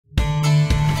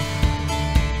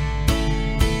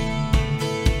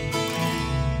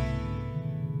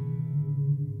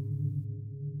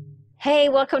Hey,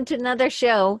 welcome to another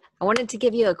show. I wanted to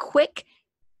give you a quick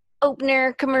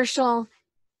opener commercial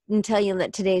and tell you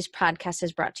that today's podcast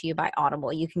is brought to you by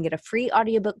Audible. You can get a free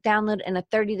audiobook download and a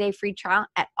 30-day free trial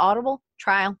at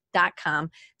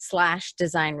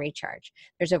audibletrial.com/design recharge.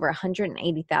 There's over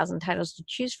 180,000 titles to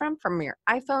choose from your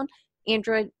iPhone,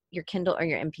 Android, your Kindle, or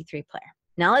your MP3 player.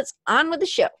 Now let's on with the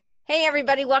show. Hey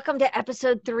everybody, welcome to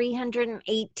episode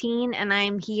 318, and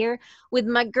I'm here with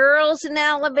my girls in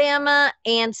Alabama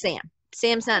and Sam.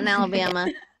 Sam's not in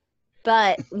Alabama,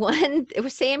 but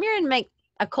Sam, you're in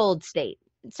a cold state.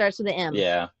 It starts with an M.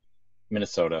 Yeah,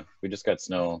 Minnesota. We just got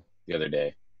snow the other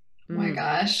day. Oh my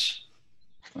gosh.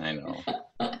 I know.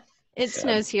 It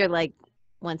snows here like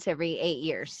once every 8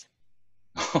 years.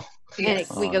 And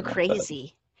we go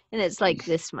crazy. And it's like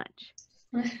this much.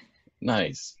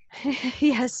 Nice.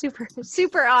 Yeah, super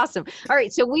awesome. All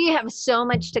right, so we have so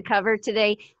much to cover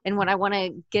today, and what I want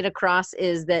to get across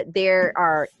is that there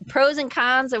are pros and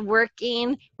cons of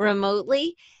working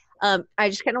remotely. I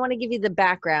just kind of want to give you the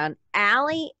background.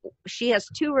 Allie, she has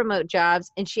 2 remote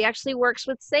jobs, and she actually works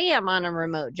with Sam on a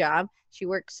remote job. She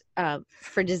works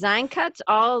for Design Cuts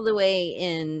all the way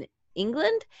in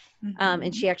England,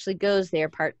 and she actually goes there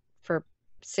for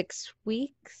 6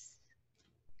 weeks.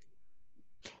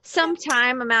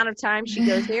 Amount of time she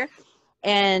goes there,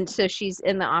 and so she's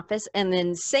in the office. And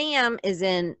then Sam is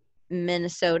in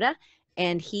Minnesota,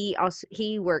 and he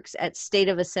works at State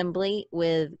of Assembly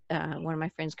with one of my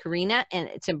friends, Karina, and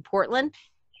it's in Portland.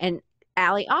 And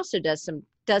Allie also does some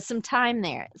time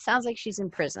there. It sounds like she's in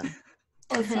prison.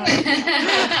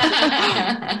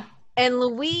 And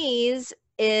Louise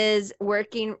is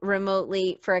working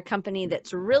remotely for a company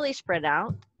that's really spread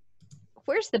out.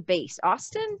 Where's the base?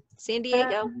 Austin? San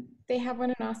Diego? They have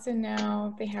one in Austin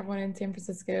now. They have one in San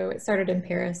Francisco. It started in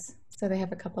Paris, so they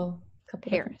have a couple.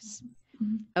 Paris.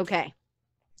 Okay.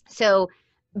 So,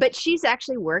 but she's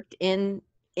actually worked in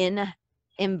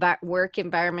work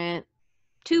environment,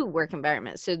 2 work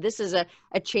environments. So this is a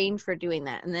change for doing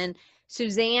that. And then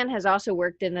Suzanne has also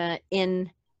worked in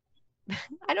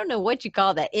I don't know what you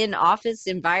call that, in-office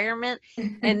environment,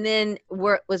 and then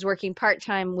was working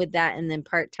part-time with that, and then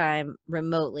part-time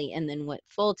remotely, and then went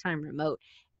full-time remote,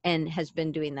 and has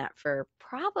been doing that for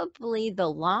probably the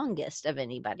longest of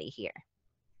anybody here.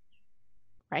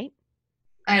 Right?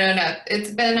 I don't know.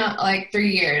 It's been like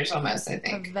 3 years almost, I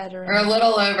think. A veteran. Or a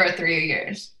little over 3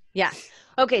 years. Yeah.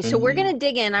 Okay, so we're going to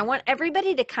dig in. I want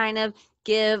everybody to kind of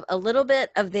give a little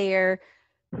bit of their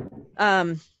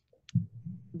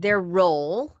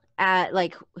role at,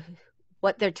 like,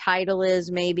 what their title is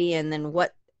maybe, and then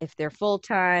what if they're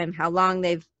full-time, how long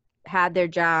they've had their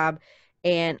job,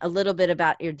 and a little bit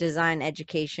about your design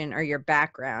education or your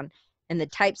background and the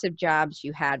types of jobs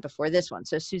you had before this one.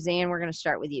 So Suzanne, we're going to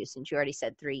start with you since you already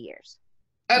said 3 years.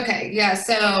 Okay, yeah,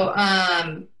 so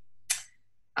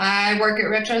I work at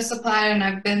Retro Supply, and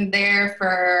I've been there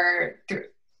for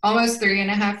almost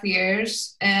 3.5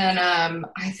 years, and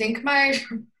I think my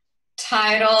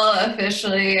title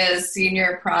officially is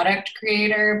senior product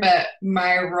creator, but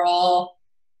my role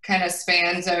kind of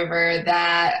spans over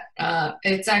that.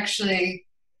 It's actually,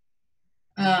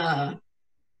 I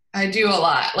do a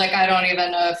lot. Like, I don't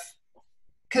even know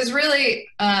because really,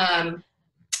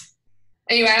 anyway,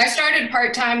 I started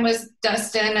part-time with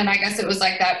Dustin, and I guess it was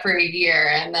like that for a year,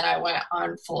 and then I went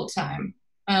on full-time.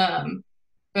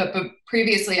 But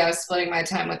previously I was splitting my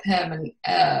time with him in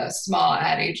a small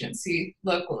ad agency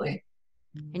locally.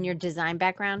 And your design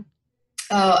background?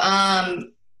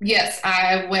 Yes,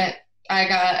 I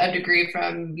got a degree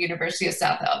from University of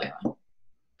South Alabama.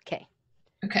 Okay.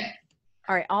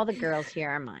 All right, all the girls here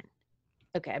are mine.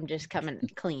 Okay, I'm just coming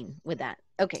clean with that.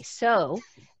 Okay, so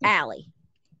Allie.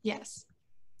 Yes.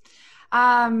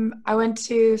 I went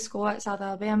to school at South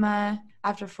Alabama.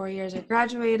 After 4 years, I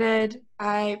graduated.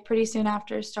 I pretty soon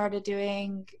after started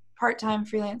doing part-time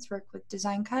freelance work with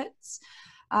Design Cuts.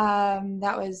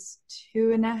 That was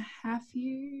 2.5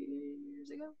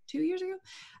 years ago, 2 years ago.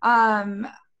 I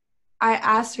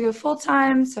asked to go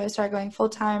full-time, so I started going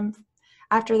full-time.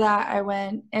 After that, I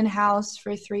went in-house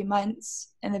for 3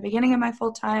 months in the beginning of my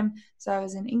full-time. So I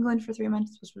was in England for 3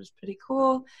 months, which was pretty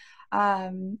cool.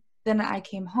 Then I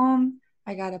came home,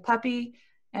 I got a puppy,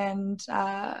 and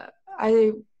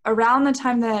around the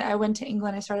time that I went to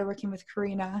England, I started working with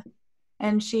Karina.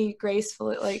 And she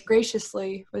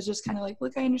graciously was just kind of like,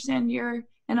 look, I understand you're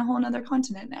in a whole nother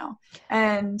continent now.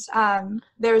 And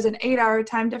there was an 8-hour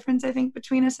time difference, I think,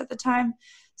 between us at the time.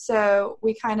 So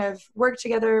we kind of worked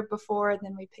together before, and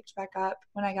then we picked back up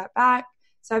when I got back.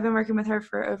 So I've been working with her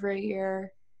for over a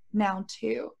year now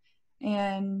too.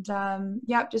 And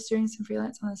just doing some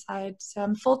freelance on the side. So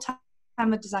I'm full-time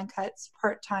with Design Cuts,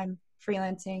 part-time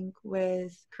freelancing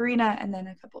with Karina and then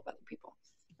a couple of other people.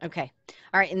 Okay.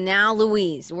 All right. And now,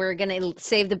 Louise, we're going to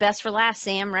save the best for last,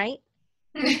 Sam, right?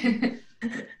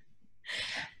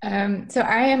 So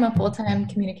I am a full-time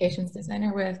communications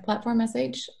designer with Platform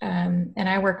SH, and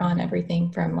I work on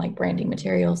everything from like branding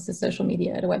materials to social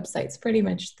media to websites, pretty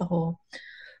much the whole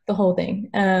thing.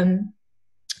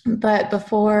 But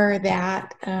before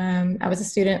that, I was a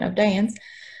student of Diane's.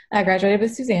 I graduated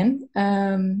with Suzanne,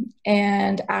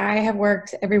 and I have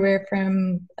worked everywhere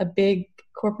from a big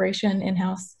corporation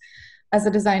in-house as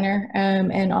a designer,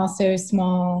 and also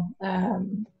small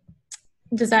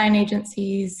design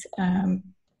agencies.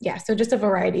 So just a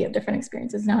variety of different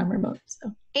experiences. Now I'm remote.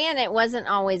 So. And it wasn't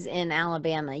always in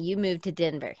Alabama. You moved to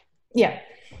Denver. Yeah.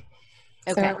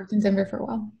 Okay. So I worked in Denver for a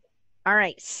while. All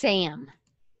right, Sam.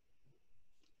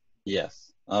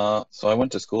 Yes. So I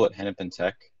went to school at Hennepin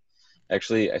Tech.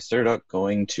 Actually, I started out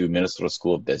going to Minnesota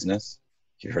School of Business.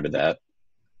 If you heard of that,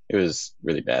 it was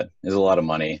really bad. It was a lot of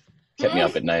money. Kept me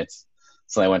up at nights.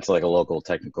 So I went to like a local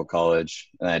technical college,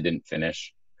 and I didn't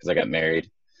finish because I got married.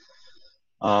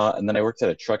 And then I worked at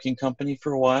a trucking company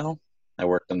for a while. I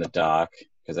worked on the dock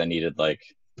because I needed like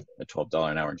a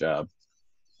 $12 an hour job.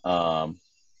 But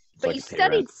you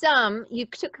studied some. You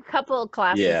took a couple of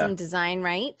classes in design,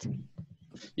 right?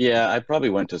 Yeah, I probably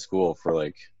went to school for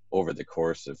like over the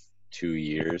course of 2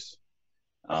 years.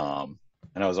 And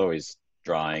I was always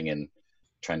drawing and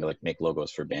trying to like make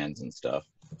logos for bands and stuff.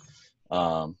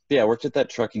 I worked at that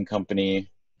trucking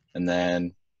company, and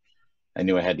then I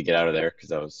knew I had to get out of there because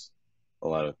that was a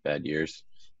lot of bad years.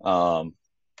 Then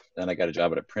I got a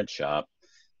job at a print shop,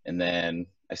 and then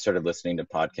I started listening to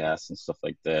podcasts and stuff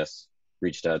like this,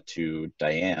 reached out to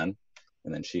Diane,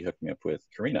 and then she hooked me up with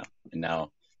Karina, and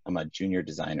now I'm a junior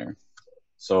designer.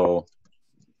 So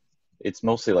it's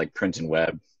mostly like print and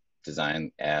web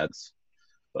design ads,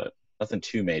 but nothing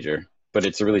too major. But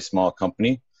it's a really small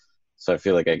company, so I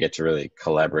feel like I get to really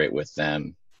collaborate with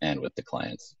them and with the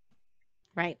clients.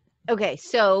 Right. Okay.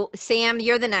 So Sam,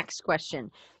 you're the next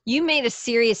question. You made a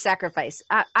serious sacrifice.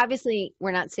 Obviously,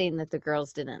 we're not saying that the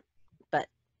girls didn't, but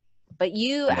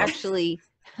you actually,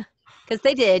 because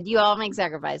they did, you all make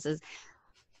sacrifices,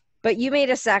 but you made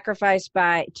a sacrifice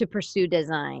to pursue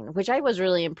design, which I was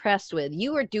really impressed with.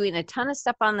 You were doing a ton of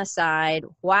stuff on the side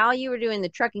while you were doing the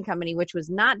trucking company, which was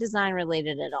not design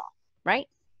related at all, right?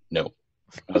 No,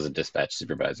 I was a dispatch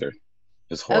supervisor. It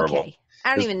was horrible. Okay.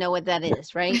 I don't even know what that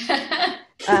is, right?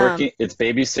 It's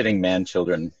babysitting man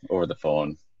children over the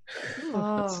phone.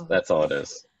 Oh. That's all it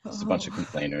is. Just a bunch of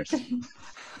complainers.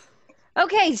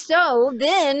 Okay, so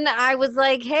then I was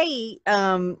like, hey,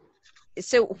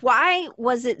 so why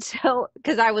was it so,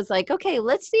 because I was like, okay,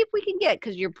 let's see if we can get,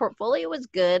 because your portfolio was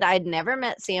good. I'd never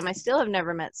met Sam. I still have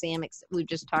never met Sam, except we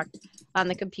just talked on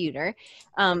the computer.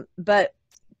 But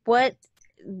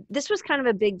this was kind of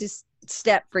a big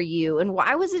step for you, and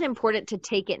why was it important to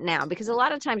take it now? Because a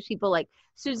lot of times people, like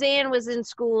Suzanne was in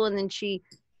school and then she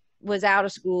was out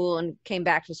of school and came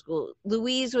back to school.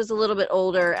 Louise was a little bit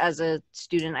older as a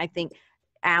student. I think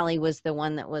Allie was the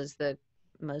one that was the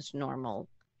most normal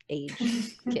age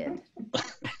kid.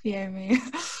 Yeah, me.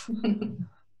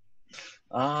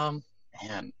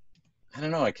 Man, I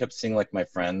don't know. I kept seeing like my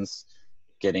friends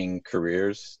getting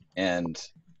careers, and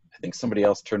I think somebody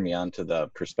else turned me on to the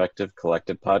Perspective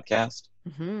Collective podcast.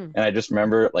 And I just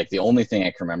remember, like, the only thing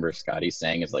I can remember Scotty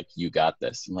saying is like, "You got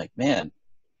this." I'm like, man,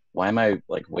 why am I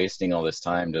like wasting all this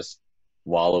time just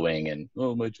wallowing and,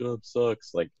 oh, my job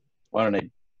sucks? Like, why don't I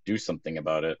do something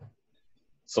about it?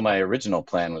 So my original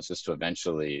plan was just to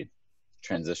eventually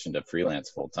transition to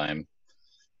freelance full time.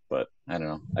 But I don't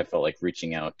know. I felt like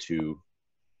reaching out to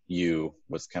you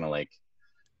was kind of like,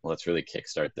 well, let's really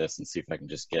kickstart this and see if I can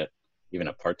just get even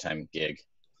a part-time gig.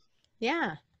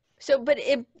 Yeah. So, but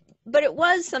it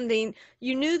was something,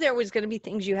 you knew there was going to be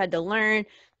things you had to learn.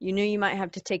 You knew you might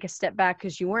have to take a step back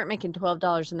because you weren't making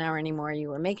 $12 an hour anymore. You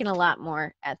were making a lot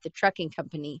more at the trucking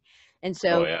company. And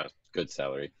so, oh yeah, good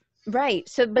salary. Right.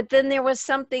 So, but then there was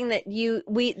something that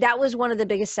that was one of the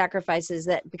biggest sacrifices,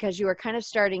 that because you were kind of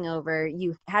starting over,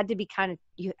 you had to be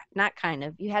you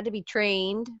had to be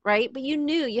trained, right? But you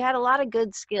knew you had a lot of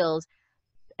good skills,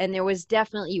 and there was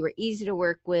definitely, you were easy to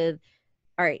work with.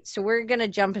 All right. So we're going to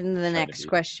jump into the next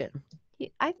question.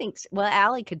 I think, well,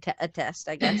 Allie could attest,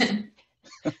 I guess.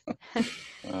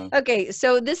 Okay.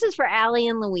 So this is for Allie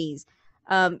and Louise.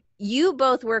 You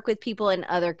both work with people in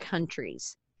other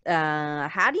countries.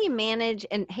 How do you manage,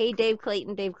 and hey, Dave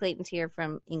Clayton's here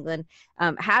from England.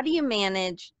 How do you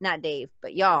manage, not Dave,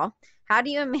 but y'all, how do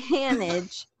you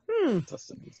manage,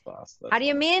 how do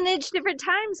you manage different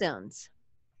time zones?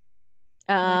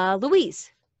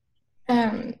 Louise.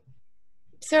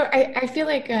 So I feel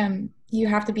like you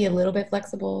have to be a little bit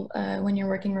flexible when you're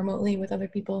working remotely with other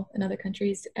people in other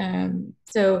countries.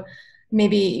 So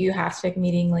maybe you have to take a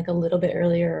meeting like a little bit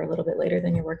earlier or a little bit later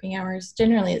than your working hours.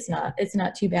 Generally, it's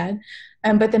not too bad.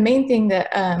 But the main thing that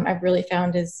I've really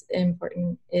found is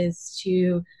important is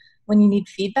to, when you need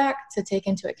feedback, to take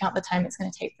into account the time it's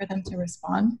going to take for them to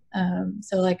respond.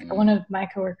 So like one of my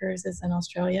coworkers is in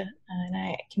Australia and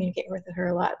I communicate with her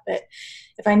a lot, but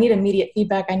if I need immediate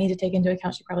feedback, I need to take into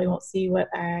account she probably won't see what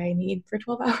I need for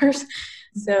 12 hours.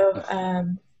 So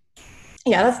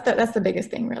yeah, that's the biggest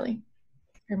thing really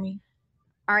for me.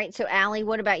 All right. So Allie,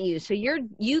 what about you? So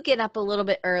you get up a little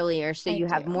bit earlier, so you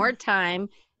have more time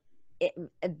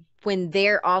when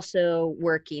they're also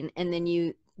working, and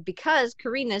then because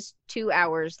Karina's 2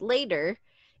 hours later,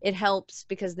 it helps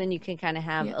because then you can kind of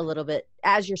have a little bit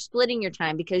as you're splitting your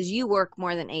time, because you work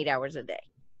more than 8 hours a day.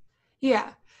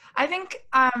 Yeah. I think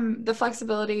the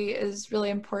flexibility is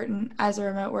really important as a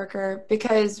remote worker,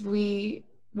 because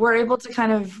we're able to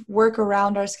kind of work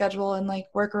around our schedule and like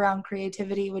work around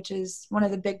creativity, which is one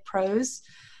of the big pros.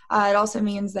 It also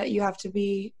means that you have to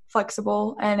be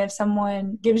flexible. And if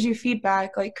someone gives you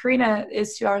feedback, like Karina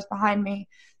is 2 hours behind me.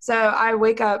 So I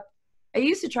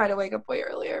used to try to wake up way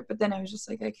earlier, but then I was just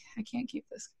like, I can't keep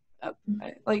this up.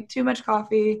 Like too much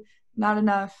coffee, not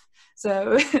enough.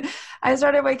 So I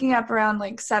started waking up around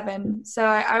like 7. So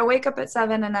I wake up at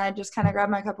 7 and I just kind of grab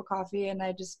my cup of coffee and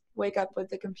I just wake up with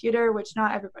the computer, which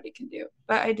not everybody can do,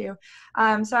 but I do.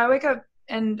 So I wake up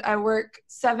and I work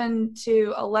 7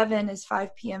 to 11 is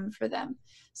 5 p.m. for them.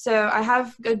 So I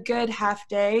have a good half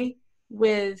day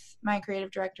with my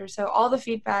creative director. So all the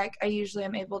feedback I usually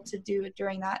am able to do it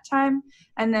during that time.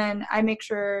 And then I make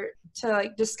sure to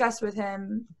like discuss with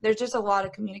him. There's just a lot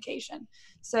of communication.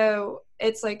 So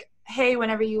it's like, hey,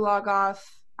 whenever you log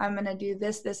off, I'm going to do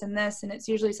this, this, and this. And it's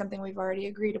usually something we've already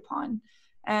agreed upon.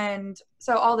 And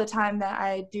so all the time that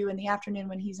I do in the afternoon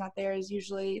when he's not there is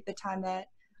usually the time that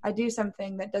I do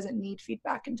something that doesn't need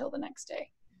feedback until the next day.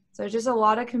 So just a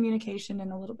lot of communication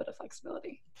and a little bit of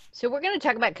flexibility. So we're going to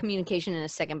talk about communication in a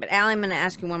second, but Allie, I'm going to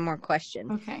ask you one more question.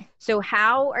 Okay. So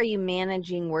how are you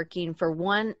managing working for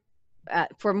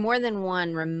more than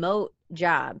one remote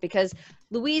job? Because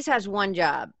Louise has one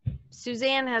job.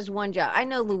 Suzanne has one job. I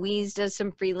know Louise does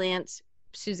some freelance.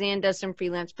 Suzanne does some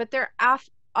freelance, but they're off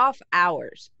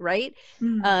hours, right?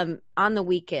 Mm-hmm. On the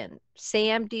weekend.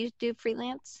 Sam, do you do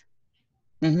freelance?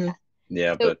 Mm-hmm.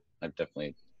 Yeah, so, but I've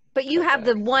definitely. But you have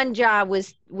the one job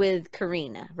with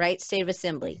Karina, right? State of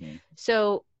Assembly.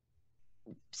 Mm-hmm.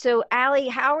 So Allie,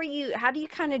 how do you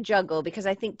kind of juggle? Because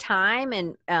I think time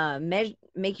and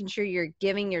making sure you're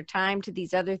giving your time to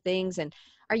these other things. And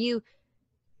are you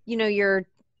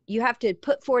have to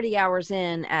put 40 hours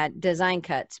in at design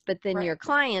cuts, but then your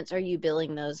clients, are you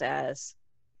billing those as,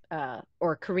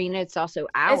 or Karina, it's also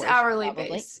hours? It's hourly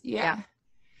based. Yeah.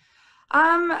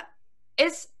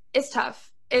 It's tough.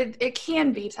 It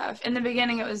can be tough. In the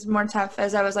beginning, it was more tough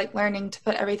as I was like learning to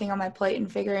put everything on my plate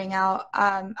and figuring out.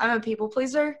 I'm a people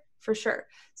pleaser for sure.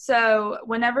 So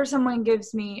whenever someone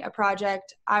gives me a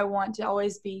project, I want to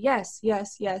always be yes,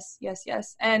 yes, yes, yes,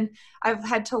 yes. And I've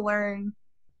had to learn,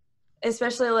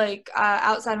 especially like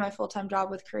outside of my full-time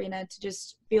job with Karina, to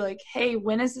just be like, hey,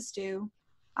 when is this due?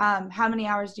 How many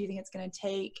hours do you think it's going to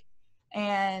take?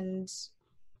 And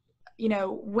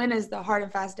when is the hard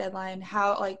and fast deadline?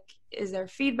 How, like, is there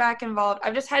feedback involved?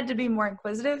 I've just had to be more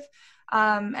inquisitive.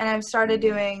 And I've started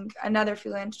doing another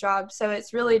freelance job. So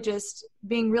it's really just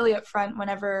being really upfront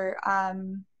whenever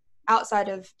outside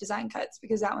of design cuts,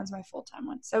 because that one's my full-time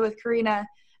one. So with Karina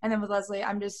and then with Leslie,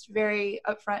 I'm just very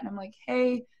upfront and I'm like,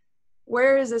 hey,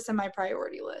 where is this in my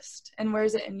priority list? And where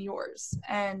is it in yours?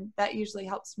 And that usually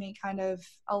helps me kind of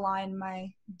align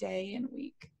my day and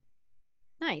week.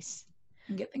 Nice.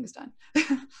 And get things done.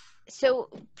 So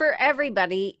for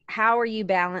everybody, how are you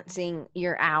balancing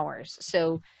your hours?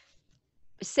 So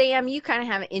Sam, you kind of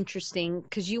have it interesting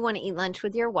because you want to eat lunch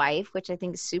with your wife, which I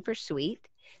think is super sweet.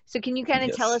 So can you kind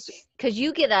of tell us, because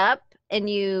you get up and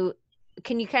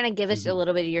can you kind of give us a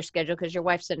little bit of your schedule, because your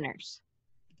wife's a nurse?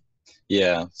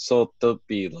 Yeah, so there'll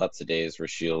be lots of days where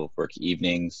she'll work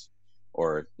evenings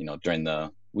or, during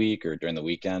the week or during the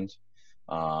weekend.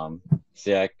 So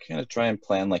yeah, I kind of try and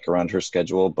plan like around her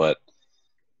schedule, but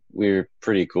we're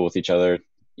pretty cool with each other.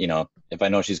 If I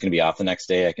know she's going to be off the next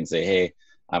day, I can say, hey,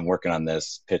 I'm working on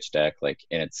this pitch deck, and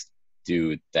it's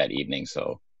due that evening.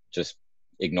 So just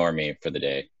ignore me for the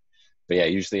day. But yeah,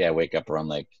 usually I wake up around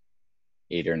like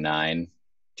 8 or 9,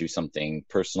 do something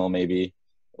personal, maybe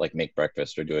like make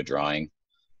breakfast or do a drawing,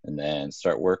 and then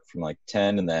start work from like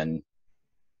 10. And then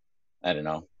I don't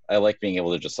know, I like being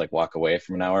able to just like walk away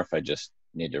from an hour if I just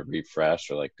need to refresh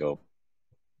or like go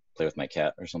play with my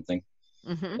cat or something.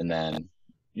 Mm-hmm. And then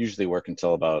usually work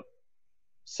until about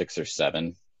 6 or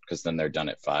 7, because then they're done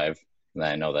at 5. And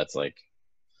then I know that's like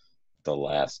the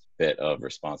last bit of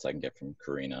response I can get from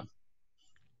Karina.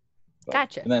 But,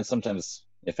 Gotcha. And then sometimes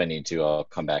if I need to, I'll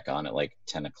come back on at like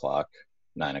 10 o'clock,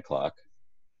 9 o'clock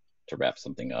to wrap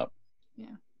something up.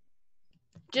 Yeah.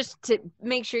 Just to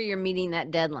make sure you're meeting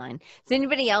that deadline. Is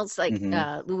anybody else like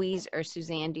Mhm. Louise or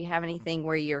Suzanne, do you have anything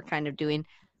where you're kind of doing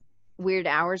weird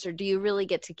hours, or do you really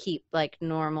get to keep like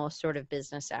normal sort of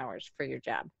business hours for your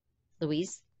job?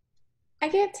 Louise? I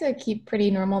get to keep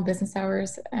pretty normal business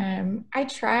hours. I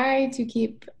try to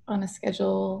keep on a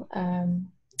schedule,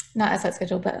 not a set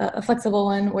schedule, but a flexible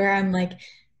one where I'm like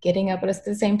getting up at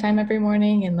the same time every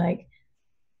morning and like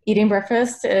eating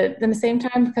breakfast at the same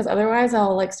time, because otherwise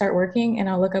I'll like start working and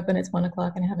I'll look up and it's 1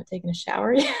 o'clock and I haven't taken a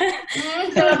shower yet.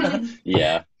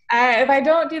 Yeah. If I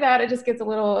don't do that, it just gets a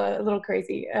little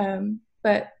crazy.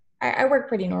 But I work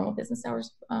pretty normal business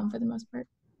hours for the most part.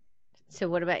 So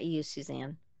what about you,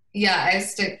 Suzanne? Yeah, I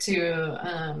stick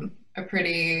to a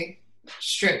pretty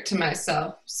strict to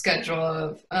myself schedule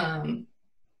of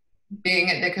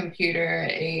being at the computer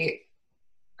at 8.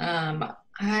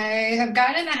 I have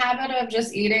gotten in the habit of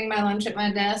just eating my lunch at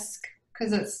my desk,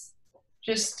 because it's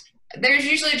just, there's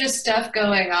usually just stuff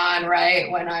going on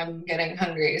right when I'm getting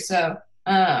hungry. So,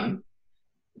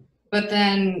 but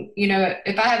then, you know,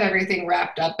 if I have everything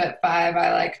wrapped up at 5,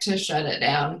 I like to shut it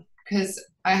down, because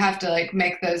I have to like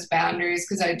make those boundaries,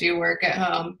 because I do work at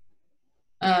home,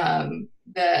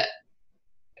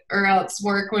 or else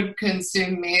work would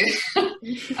consume me.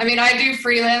 I mean, I do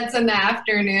freelance in the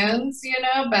afternoons, you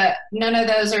know, but none of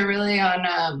those are really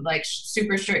on like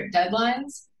super strict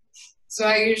deadlines. So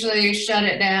I usually shut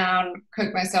it down,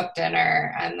 cook myself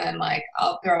dinner, and then like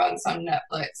I'll throw on some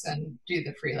Netflix and do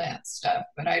the freelance stuff.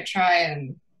 But I try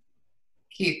and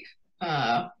keep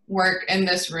work in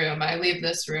this room. I leave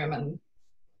this room and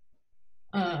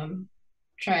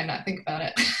try and not think about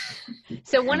it.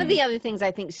 So one of the other things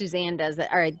I think Suzanne does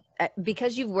that are,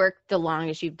 because you've worked the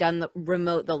longest, you've done the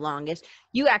remote the longest,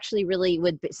 you actually really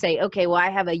would say, okay, well,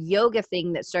 I have a yoga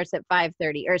thing that starts at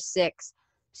 5:30 or 6,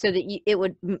 so that it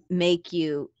would make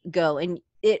you go. And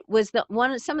it was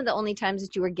some of the only times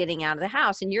that you were getting out of the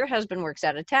house, and your husband works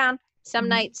out of town. Some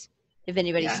nights, if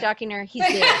anybody's stalking her, he's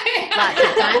there lots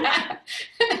of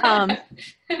times.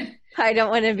 I don't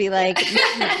want to be like,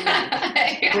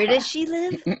 where does she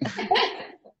live?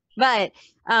 But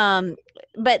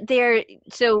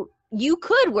so you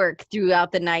could work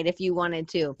throughout the night if you wanted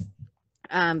to,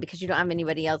 because you don't have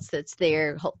anybody else that's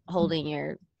there holding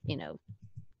your,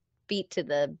 feet to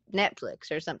the Netflix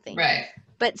or something. Right.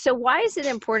 But so why is it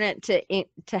important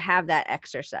to have that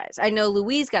exercise? I know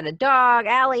Louise got a dog.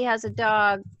 Allie has a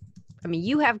dog. I mean,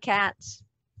 you have cats.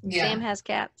 Yeah. Sam has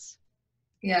cats.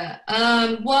 Yeah.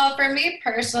 Well, for me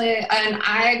personally, and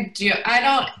I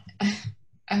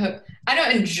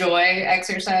don't enjoy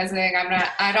exercising.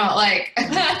 I don't like,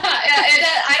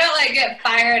 I don't like get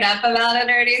fired up about it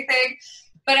or anything,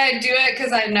 but I do it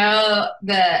because I know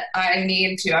that I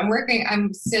need to.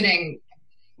 I'm sitting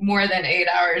more than 8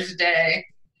 hours a day.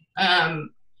 And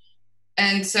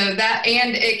so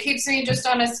and it keeps me just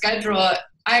on a schedule.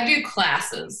 I do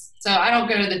classes, so I don't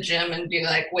go to the gym and do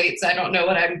like weights. I don't know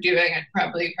what I'm doing. I'd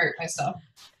probably hurt myself.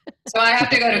 So I have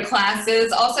to go to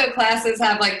classes. Also, classes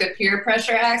have like the peer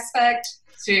pressure aspect.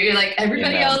 So you're like,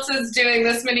 everybody else is doing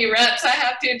this many reps, I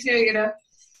have to too,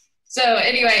 So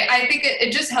anyway, I think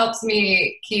it just helps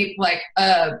me keep like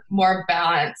a more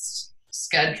balanced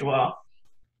schedule,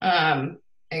 and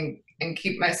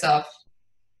keep myself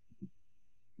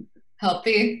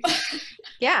healthy.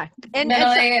 Yeah. And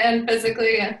mentally and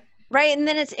physically. Yeah. Right. And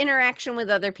then it's interaction with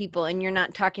other people, and you're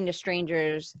not talking to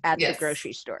strangers at the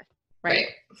grocery store. Right.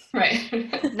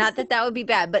 Not that would be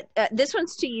bad, but this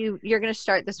one's to you. You're going to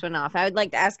start this one off. I would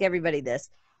like to ask everybody this,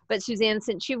 but Suzanne,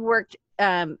 since you've worked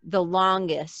the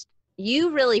longest,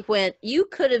 you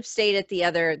could have stayed at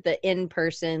the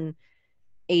in-person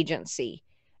agency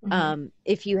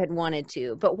if you had wanted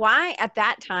to, but why at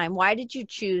that time, why did you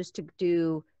choose to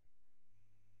do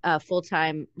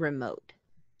full-time remote?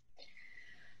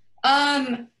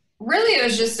 Really, it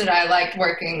was just that I liked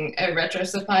working at Retro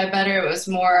Supply better. It was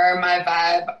more my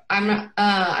vibe.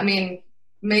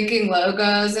 Making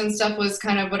logos and stuff was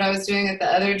kind of what I was doing at the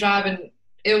other job, and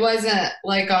it wasn't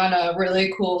like on a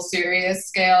really cool, serious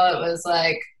scale. It was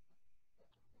like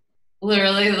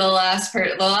literally the last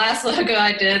logo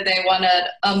I did, they wanted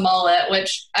a mullet,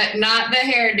 which not the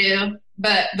hairdo,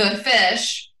 but the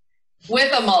fish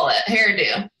with a mullet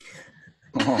hairdo.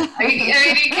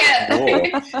 You can't.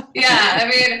 Cool.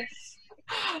 Yeah,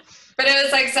 but it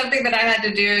was like something that I had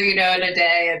to do, you know, in a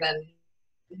day, and then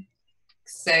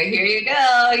say, here you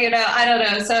go, you know, I don't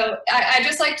know. So I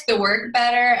just liked the work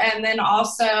better. And then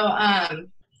also,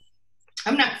 I'm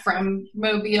not from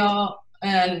Mobile,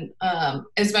 and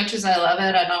as much as I love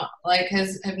it, I don't like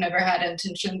have never had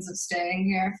intentions of staying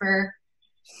here for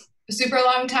a super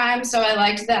long time. So I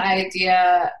liked the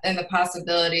idea and the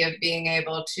possibility of being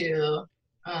able to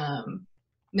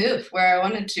move where I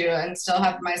wanted to and still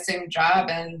have my same job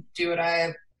and do what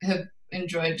I have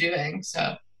enjoyed doing.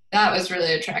 So that was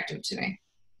really attractive to me.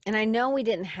 And I know we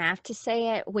didn't have to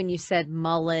say it when you said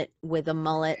mullet with a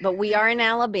mullet, but we are in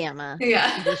Alabama.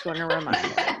 Yeah. I just want to remind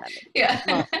everybody. Yeah.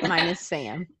 Well, minus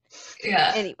Sam.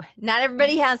 Yeah. Anyway, not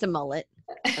everybody has a mullet.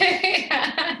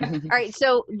 Yeah. All right.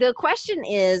 So the question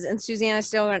is, and Suzanne, I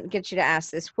still want to get you to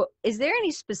ask this. Is there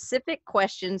any specific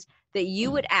questions that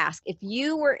you would ask if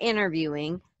you were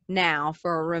interviewing now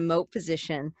for a remote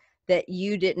position that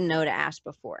you didn't know to ask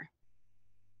before?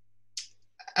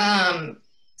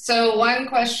 So one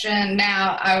question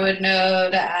now I would know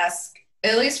to ask,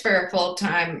 at least for a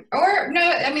full-time, or no,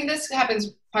 I mean, this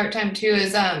happens part-time too,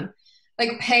 is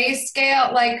like pay scale,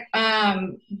 like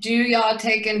do y'all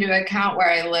take into account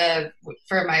where I live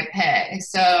for my pay?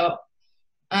 So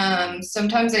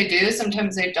sometimes they do,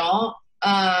 sometimes they don't.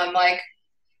 Like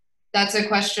that's a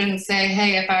question, say,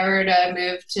 hey, if I were to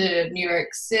move to New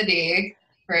York City,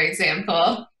 for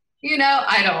example, you know,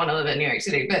 I don't want to live in New York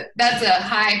City, but that's a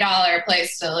high dollar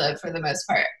place to live for the most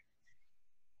part.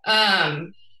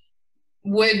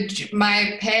 Would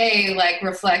my pay like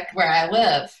reflect where I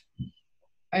live?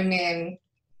 I mean,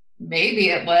 maybe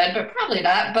it would, but probably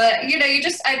not. But you know,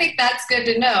 I think that's good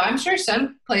to know. I'm sure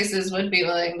some places would be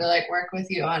willing to like work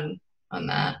with you on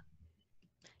that.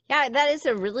 Yeah, that is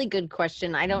a really good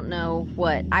question. I don't know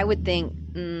what I would think.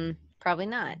 Probably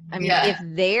not. I mean, if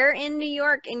they're in New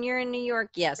York and you're in New York,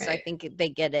 yes, right. I think they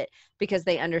get it because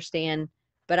they understand.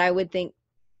 But I would think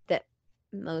that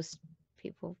most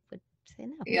people would say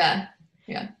no. Yeah.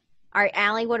 Yeah. All right,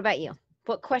 Allie, what about you?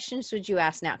 What questions would you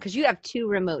ask now? Because you have 2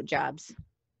 remote jobs.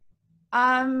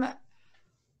 Ooh.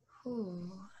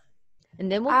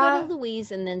 And then we'll go to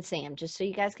Louise and then Sam, just so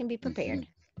you guys can be prepared.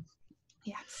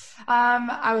 Yeah.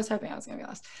 I was hoping I was going to be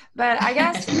last, but I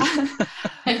guess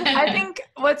I think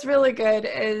what's really good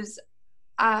is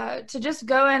to just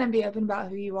go in and be open about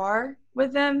who you are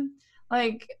with them.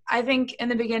 Like, I think in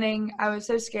the beginning, I was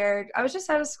so scared. I was just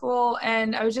out of school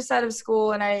and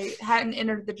I hadn't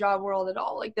entered the job world at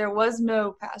all. Like, there was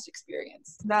no past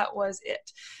experience. That was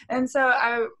it. And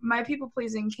so my people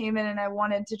pleasing came in and I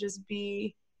wanted to just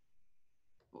be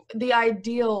the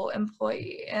ideal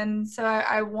employee. And so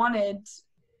I wanted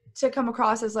to come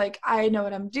across as like, I know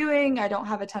what I'm doing. I don't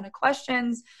have a ton of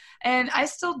questions. And I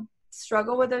still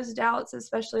struggle with those doubts,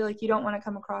 especially like you don't want to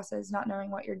come across as not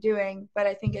knowing what you're doing. But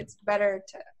I think it's better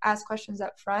to ask questions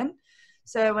up front.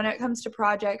 So when it comes to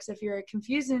projects, if you're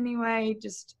confused in any way,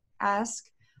 just ask.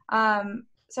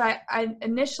 So I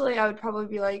initially I would probably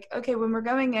be like, okay, when we're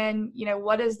going in, you know,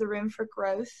 what is the room for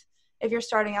growth? If you're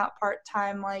starting out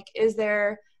part-time, like, is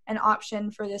there an option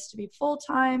for this to be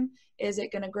full-time? Is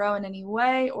it going to grow in any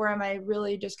way? Or am I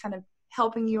really just kind of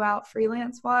helping you out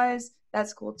freelance-wise?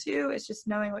 That's cool too. It's just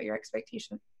knowing what your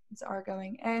expectations are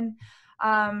going in.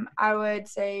 I would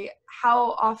say,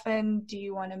 how often do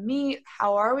you want to meet?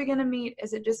 How are we going to meet?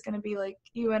 Is it just going to be like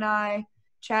you and I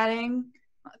chatting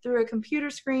through a computer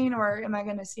screen, or am I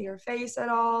going to see your face at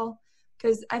all?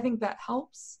 Because I think that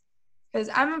helps. Because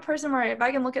I'm a person where if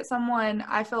I can look at someone,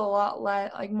 I feel a lot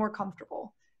more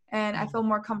comfortable. And I feel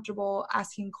more comfortable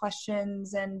asking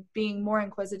questions and being more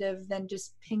inquisitive than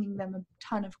just pinging them a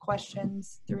ton of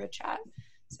questions through a chat.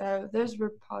 So those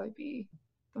would probably be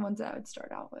the ones that I would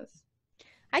start out with.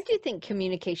 I do think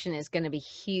communication is going to be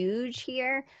huge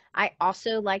here. I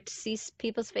also like to see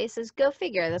people's faces. Go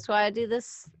figure. That's why I do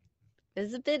this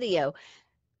as a video.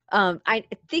 I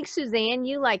think, Suzanne,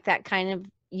 you like that kind of,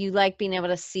 you like being able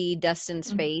to see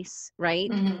Dustin's face, right?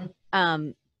 Mm-hmm.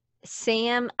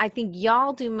 Sam, I think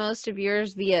y'all do most of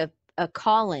yours via a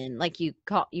call-in, like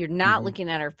you're not looking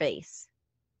at her face.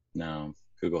 No,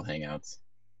 Google Hangouts.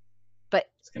 But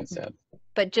it's kind of sad.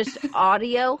 But just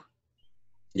audio?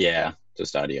 Yeah,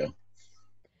 just audio.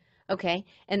 Okay.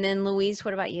 And then Louise,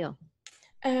 what about you?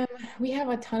 We have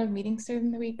a ton of meetings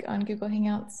during the week on Google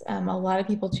Hangouts. A lot of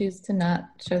people choose to not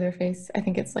show their face. I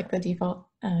think it's like the default.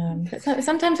 But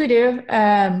sometimes we do.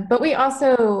 But we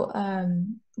also,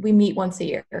 we meet once a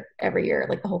year, every year,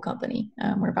 like the whole company.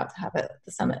 We're about to have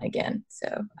the summit again.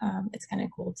 So it's kind of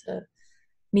cool to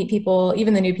meet people,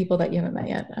 even the new people that you haven't met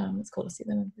yet. It's cool to see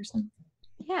them in person.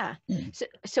 Yeah.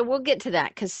 So we'll get to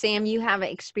that because Sam, you have an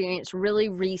experience really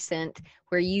recent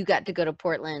where you got to go to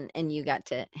Portland and you got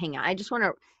to hang out. I just want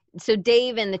to, so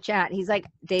Dave in the chat, he's like,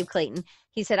 Dave Clayton,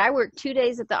 he said, I work 2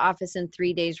 days at the office and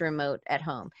 3 days remote at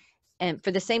home and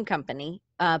for the same company,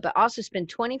 but also spend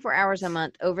 24 hours a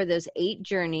month over those 8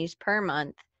 journeys per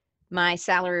month. My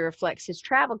salary reflects his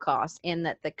travel costs and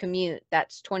that the commute,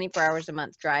 that's 24 hours a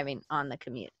month driving on the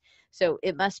commute. So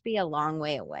it must be a long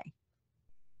way away,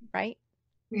 right?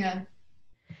 Yeah.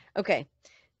 Okay.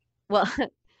 Well,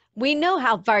 we know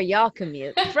how far y'all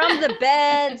commute from the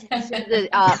bed to the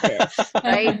office,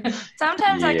 right?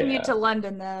 Sometimes I Yeah. commute to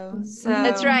London though. So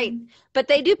That's right. But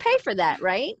they do pay for that,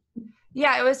 right?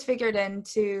 Yeah, it was figured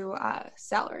into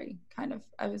salary, kind of.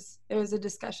 It was a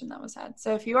discussion that was had.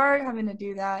 So if you are having to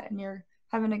do that and you're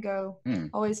having to go,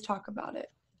 always talk about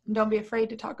it. And don't be afraid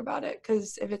to talk about it,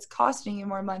 because if it's costing you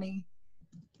more money,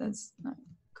 that's not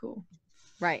cool.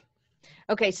 Right.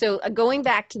 Okay, so going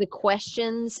back to the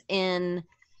questions in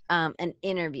an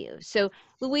interview. So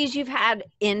Louise, you've had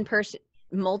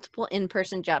multiple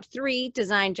in-person jobs, 3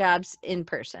 design jobs in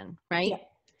person, right?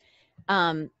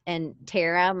 Yeah. And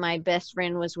Tara, my best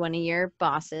friend, was one of your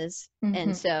bosses.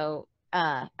 And so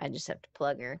I just have to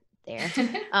plug her there.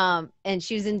 And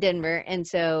she was in Denver. And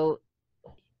so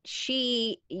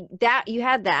you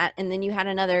had that, and then you had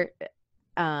another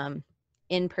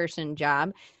in-person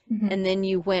job, and then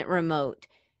you went remote.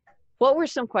 What were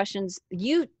some questions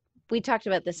we talked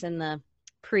about this in the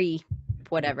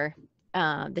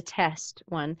the test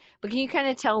one, but can you kind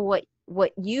of tell what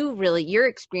your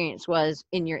experience was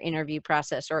in your interview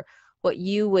process, or what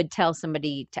you would tell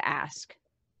somebody to ask?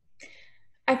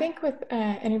 I think with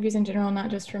interviews in general, not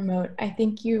just remote, I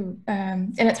think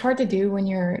and it's hard to do when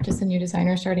you're just a new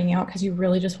designer starting out because you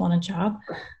really just want a job.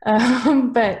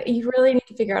 But you really need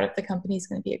to figure out if the company is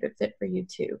going to be a good fit for you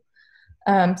too.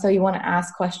 So you want to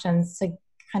ask questions to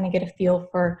kind of get a feel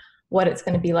for what it's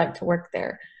going to be like to work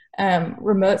there.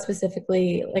 Remote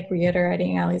specifically, like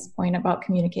reiterating Allie's point about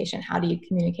communication. How do you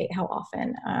communicate? How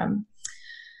often?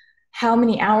 How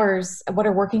many hours? What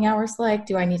are working hours like?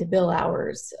 Do I need to bill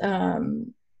hours?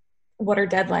 What are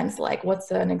deadlines like? What's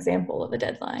an example of a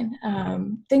deadline?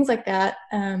 Things like that.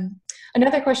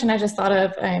 Another question I just thought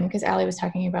of, because Allie was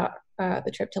talking about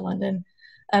the trip to London,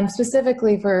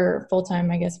 specifically for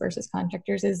full-time, I guess, versus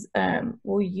contractors, is for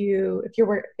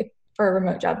a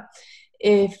remote job,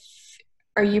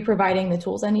 are you providing the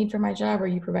tools I need for my job? Are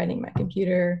you providing my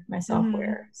computer, my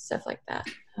software, stuff like that?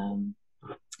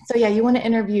 So yeah, you want to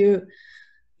interview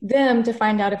them to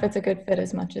find out if it's a good fit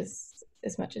as much as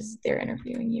they're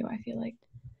interviewing you, I feel like.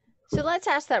 So let's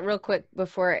ask that real quick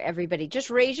before everybody. Just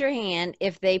raise your hand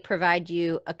if they provide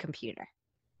you a computer.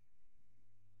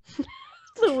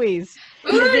 Louise.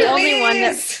 Ooh, She's the only one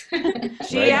that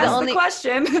she asked the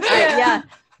question. Yeah.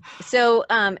 So,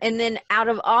 and then out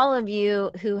of all of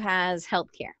you, who has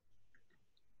healthcare?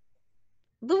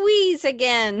 Louise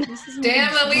again.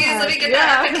 Damn, Louise, let me get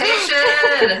that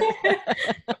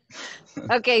application.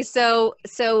 Okay, so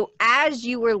as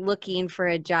you were looking for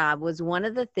a job, was one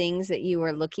of the things that you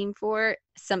were looking for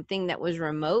something that was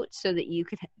remote so that you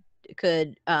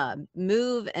could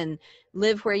move and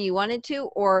live where you wanted to,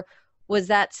 or was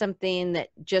that something that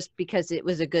just because it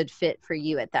was a good fit for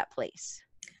you at that place?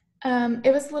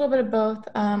 It was a little bit of both.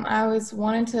 I was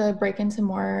wanting to break into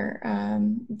more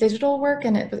digital work,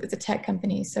 and it's a tech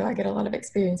company, so I get a lot of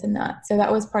experience in that. So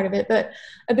that was part of it. But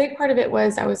a big part of it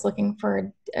was I was looking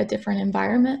for a different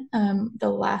environment. The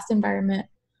last environment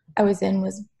I was in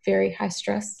was very high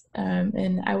stress,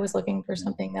 and I was looking for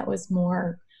something that was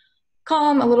more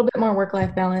calm, a little bit more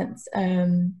work-life balance,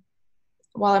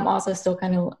 while I'm also still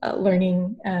kind of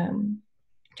learning,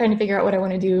 trying to figure out what I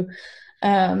want to do.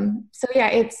 So yeah,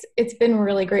 it's been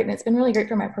really great, and it's been really great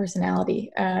for my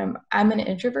personality. I'm an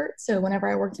introvert, so whenever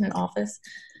I worked in an office,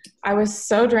 I was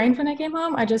so drained when I came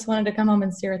home. I just wanted to come home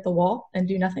and stare at the wall and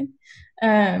do nothing.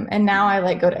 And now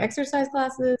I go to exercise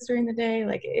classes during the day.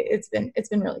 It's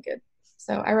been really good.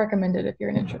 So I recommend it if you're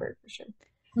an introvert, for sure.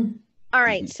 All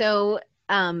right. So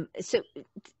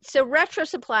Retro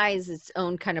Supply is its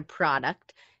own kind of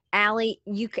product. Allie,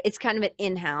 it's kind of an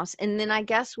in-house, and then I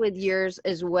guess with yours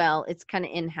as well, it's kind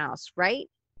of in-house, right?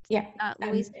 Yeah,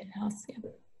 Louise? In-house. Yeah.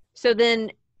 So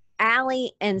then,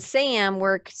 Allie and Sam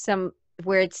work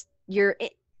where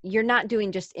you're not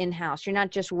doing just in-house. You're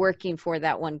not just working for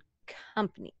that one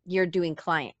company. You're doing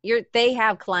they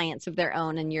have clients of their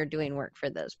own, and you're doing work for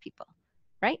those people,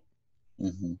 right?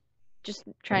 Mm-hmm. Just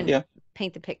trying to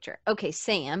paint the picture. Okay,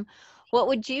 Sam, what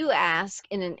would you ask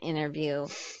in an interview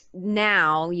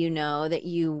now you know that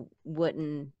you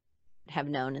wouldn't have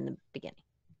known in the beginning?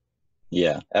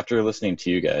 Yeah, after listening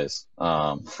to you guys,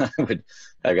 I've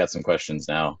got some questions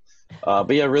now.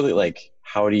 But yeah, really, like,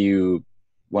 how do you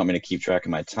want me to keep track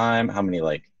of my time? How many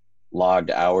like logged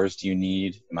hours do you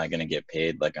need? Am I going to get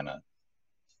paid like on a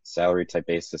salary type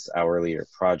basis, hourly or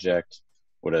project?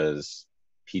 What does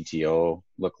PTO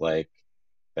look like?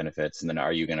 Benefits? And then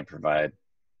are you going to provide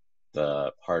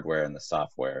the hardware and the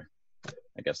software?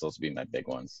 I guess those would be my big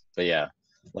ones. But yeah,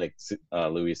 like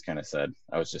Louise kind of said,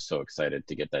 I was just so excited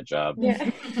to get that job.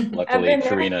 Yeah. Luckily,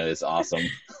 Karina is awesome.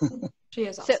 She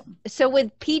is awesome. So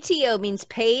with PTO means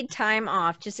paid time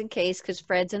off, just in case, because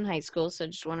Fred's in high school. So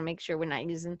just want to make sure we're not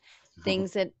using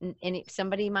things that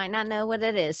somebody might not know what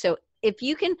it is. So if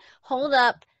you can hold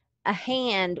up a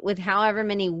hand with however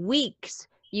many weeks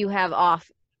you have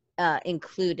off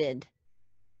included.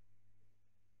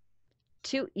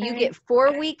 You get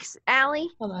 4 weeks, Allie,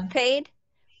 Hold on. paid.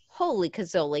 Holy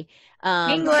cazoli.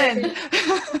 England.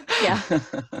 Yeah.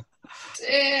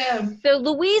 Damn. So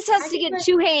Louise has to get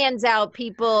 2 hands out,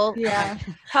 people. Yeah.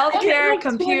 I Healthcare, think like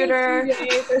computer. 22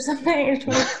 days or something, or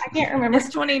 20, I can't remember. It's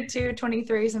 22,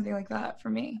 23, something like that for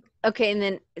me. Okay, and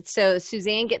then so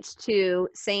Suzanne gets 2.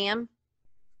 Sam?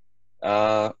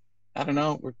 I don't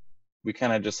know. We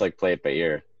kind of just like play it by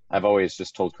ear. I've always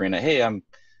just told Karina, hey, I'm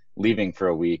leaving for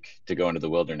a week to go into the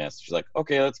wilderness. She's like,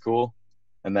 okay, that's cool.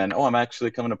 And then, oh, I'm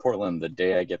actually coming to Portland the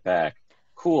day I get back.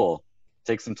 Cool.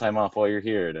 Take some time off while you're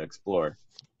here to explore.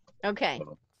 Okay.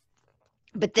 So,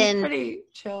 But It's then, pretty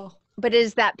chill. but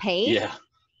is that paid? yeah.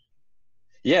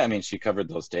 Yeah, I mean, she covered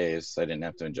those days. I didn't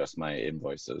have to adjust my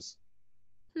invoices.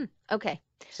 Okay.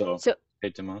 So, So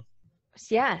paid time off.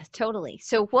 yeah, totally.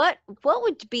 So what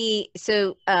would be,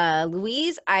 so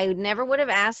Louise, I never would have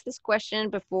asked this question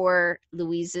before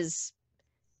Louise's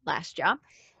last job.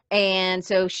 And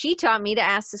so she taught me to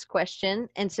ask this question.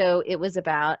 And so it was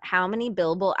about how many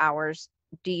billable hours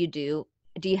do you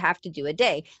have to do a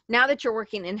day? Now that you're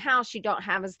working in-house, you don't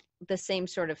have the same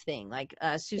sort of thing. Like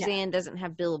Suzanne doesn't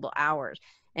have billable hours,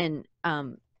 and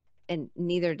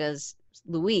neither does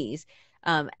Louise.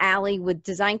 Allie, with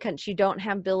Design Cuts, you don't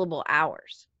have billable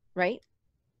hours, right?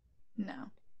 No.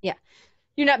 Yeah.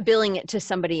 You're not billing it to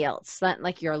somebody else. Not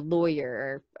like you're a lawyer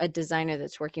or a designer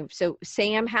that's working. So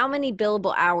Sam, how many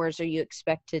billable hours are you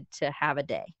expected to have a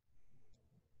day?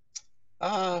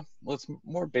 Well, it's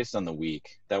more based on the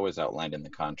week. That was outlined in the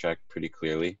contract pretty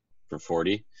clearly for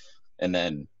 40. And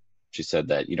then she said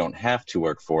that you don't have to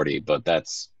work 40, but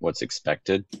that's what's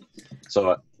expected.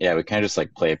 So yeah, we kind of just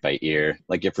like play it by ear.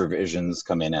 Like if revisions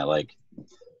come in at like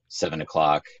 7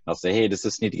 o'clock, I'll say, hey, does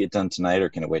this need to get done tonight or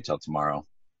can it wait till tomorrow?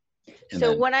 And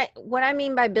So then, what I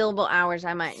mean by billable hours,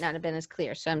 I might not have been as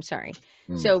clear, so I'm sorry.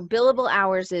 So billable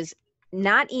hours is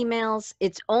not emails.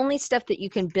 It's only stuff that you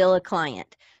can bill a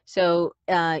client. So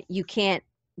you can't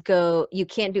do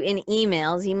any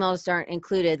emails. Emails aren't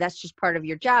included. That's just part of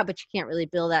your job, but you can't really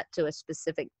bill that to a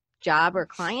specific job or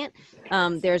client.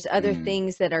 There's other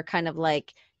things that are kind of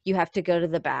like you have to go to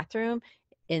the bathroom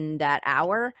in that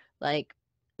hour. Like,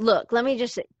 look, let me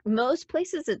just say, most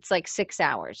places it's like 6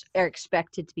 hours are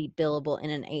expected to be billable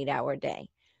in an 8-hour day.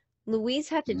 Louise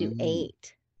had to do 8.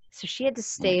 So she had to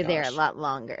stay there a gosh. lot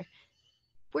longer.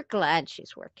 We're glad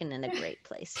she's working in a great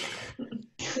place.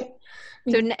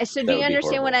 So do you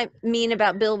understand what I mean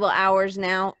about billable hours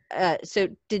now? So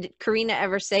did Karina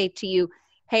ever say to you,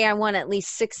 hey, I want at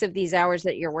least 6 of these hours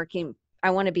that you're working. I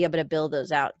want to be able to bill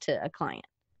those out to a client.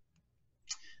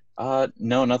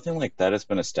 No, nothing like that has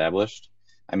been established.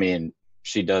 I mean,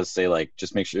 she does say like,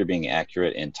 just make sure you're being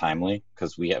accurate and timely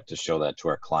because we have to show that to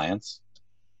our clients.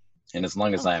 And as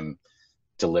long as I'm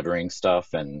delivering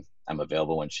stuff and I'm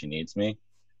available when she needs me,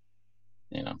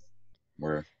 you know,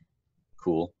 we're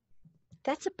cool.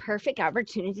 That's a perfect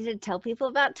opportunity to tell people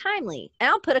about Timely. And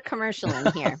I'll put a commercial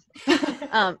in here.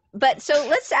 But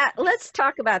so let's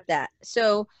talk about that.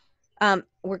 So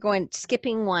we're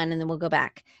skipping one and then we'll go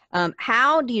back.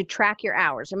 How do you track your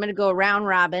hours? I'm going to go around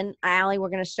robin. Allie, we're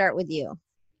going to start with you.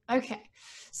 Okay.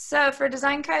 So for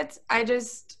Design Cuts, I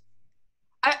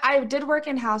did work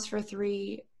in-house for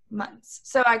 3 months.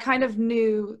 So I kind of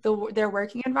knew their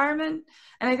working environment.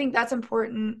 And I think that's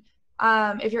important.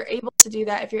 If you're able to do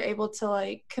that, if you're able to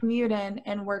like commute in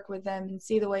and work with them and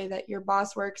see the way that your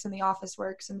boss works and the office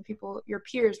works and the people, your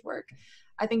peers work,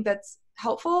 I think that's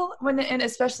helpful and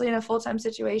especially in a full-time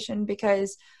situation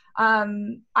because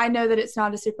I know that it's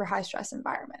not a super high stress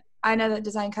environment. I know that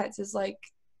Design Cuts is like,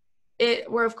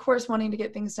 we're of course wanting to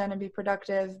get things done and be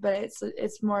productive, but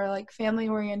it's more like family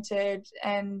oriented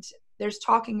and there's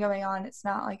talking going on. It's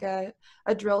not like a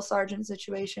drill sergeant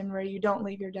situation where you don't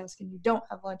leave your desk and you don't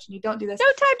have lunch and you don't do this. No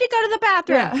time to go to the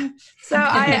bathroom. Yeah. So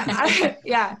I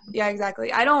yeah,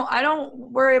 exactly. I don't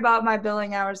worry about my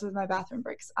billing hours with my bathroom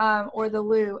breaks, or the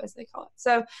loo as they call it.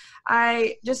 So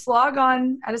I just log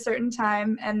on at a certain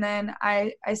time, and then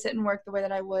I sit and work the way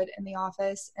that I would in the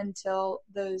office until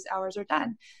those hours are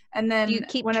done. And then Do you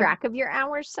keep track of your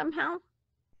hours somehow?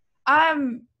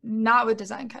 I'm not with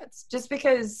design cuts, just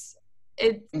because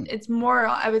it's more,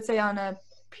 I would say, on a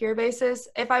peer basis.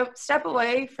 If I step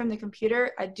away from the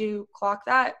computer, I do clock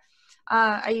that.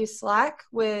 I use Slack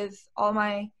with all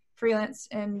my freelance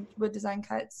and with design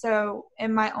cuts. So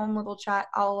in my own little chat,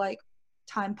 I'll like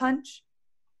time punch.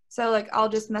 So like I'll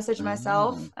just message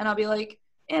myself and I'll be like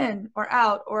in or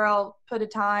out, or I'll put a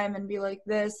time and be like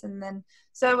this. And then,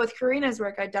 so with Karina's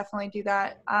work, I definitely do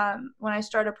that. When I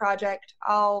start a project,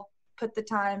 I'll put the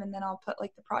time and then I'll put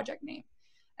like the project name.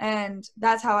 And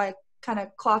that's how I kind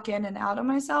of clock in and out of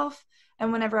myself.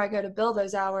 And whenever I go to bill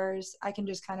those hours, I can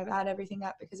just kind of add everything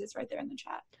up because it's right there in the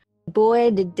chat.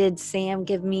 Boy, did Sam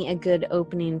give me a good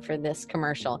opening for this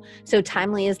commercial. So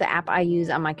Timely is the app I use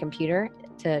on my computer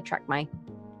to track my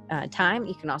time.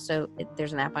 You can also,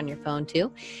 there's an app on your phone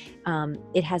too.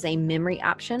 It has a memory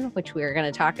option, which we're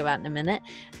going to talk about in a minute,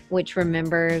 which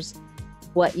remembers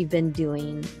what you've been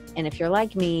doing. And if you're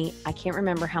like me, I can't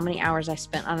remember how many hours I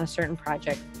spent on a certain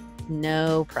project.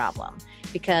 No problem,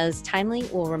 because Timely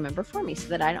will remember for me so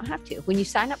that I don't have to. When you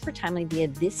sign up for Timely via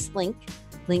this link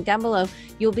down below,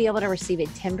 you'll be able to receive a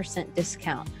 10%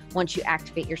 discount once you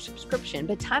activate your subscription.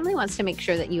 But Timely wants to make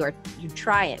sure that you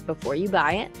try it before you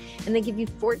buy it, and they give you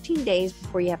 14 days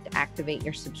before you have to activate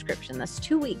your subscription. That's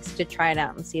 2 weeks to try it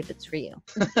out and see if it's for you.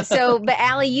 So, but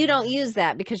Allie, you don't use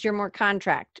that because you're more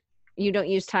contract. You don't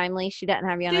use Timely. She doesn't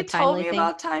have you on a Timely thing. They told me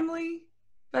about Timely,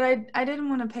 but I didn't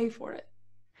want to pay for it.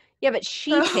 Yeah, but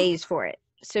she pays for it.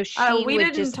 So we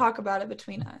didn't talk about it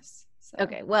between us. So.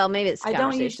 Okay, well, maybe it's a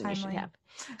conversation you should have.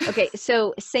 Okay,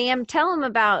 so Sam, tell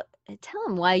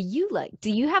them why you like.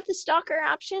 Do you have the stalker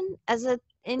option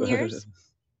in yours?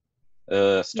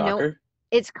 Stalker? You know,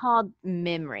 it's called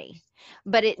memory,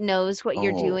 but it knows what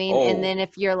you're doing, and then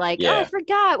if you're like, I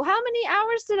forgot, how many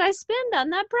hours did I spend on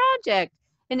that project?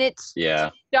 And it's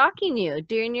stalking you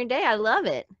during your day. I love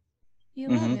it. You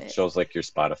love it. Shows like your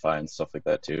Spotify and stuff like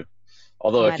that too.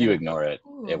 Although if you ignore it,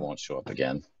 it won't show up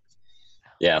again.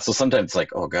 Yeah, so sometimes it's like,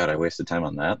 oh God, I wasted time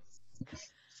on that.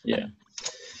 Yeah.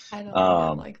 I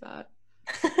don't like that.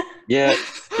 Yeah,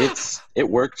 it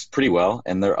works pretty well,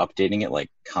 and they're updating it like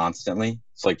constantly.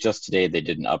 So like just today they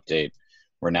did an update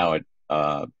where now it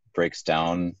breaks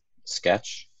down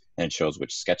Sketch and it shows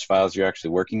which sketch files you're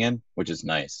actually working in, which is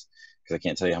nice because I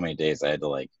can't tell you how many days I had to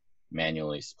like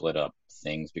manually split up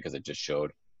things because it just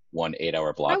showed 1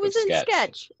 8-hour block of Sketch. I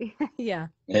was in Sketch. Yeah.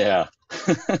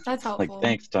 That's helpful. Like,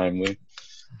 thanks, Timely.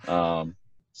 So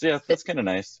yeah, that's kind of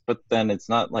nice, but then it's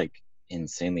not like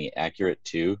insanely accurate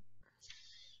too.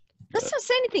 Let's not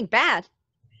say anything bad.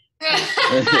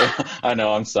 Yeah, I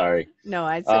know, I'm sorry. No,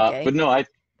 it's okay. But no,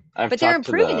 but they're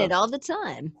improving it all the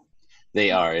time. They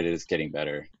are. It is getting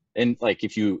better. And like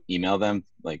if you email them,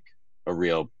 like a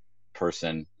real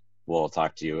person will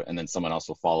talk to you, and then someone else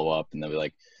will follow up, and they'll be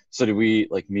like, so did we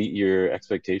like meet your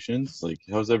expectations? Like,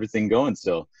 how's everything going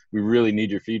still? We really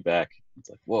need your feedback. It's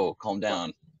like, whoa, calm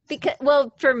down. Because,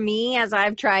 well, for me, as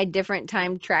I've tried different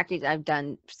time trackers, I've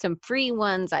done some free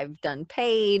ones, I've done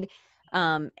paid.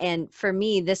 And for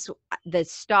me, the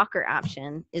stalker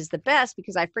option is the best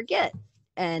because I forget.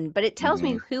 But it tells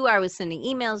me who I was sending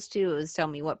emails to. It was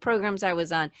telling me what programs I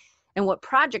was on and what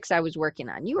projects I was working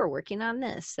on. You were working on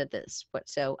this,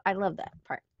 so I love that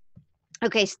part.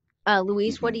 Okay.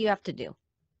 Louise, what do you have to do?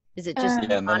 Is it just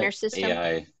an honor system?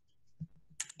 AI.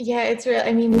 Yeah, it's real.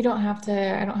 I mean, I don't have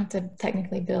to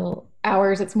technically bill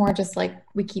hours. It's more just like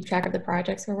we keep track of the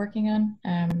projects we're working on.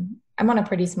 I'm on a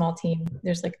pretty small team.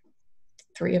 There's like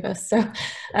 3 of us. So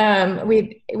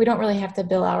we don't really have to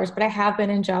bill hours, but I have been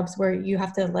in jobs where you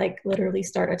have to like literally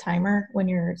start a timer when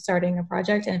you're starting a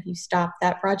project. And if you stop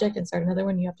that project and start another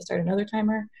one, you have to start another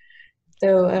timer.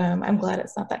 So I'm glad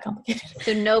it's not that complicated.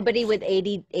 So nobody with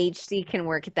ADHD can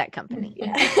work at that company.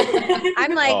 Yeah.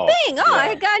 I'm like,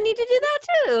 I need to do that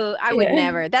too. I would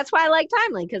never. That's why I like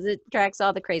Timely, because it tracks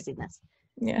all the craziness.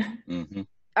 Yeah.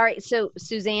 All right. So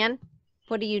Suzanne,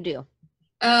 what do you do?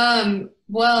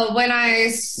 Well, when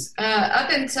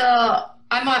up until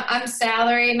I'm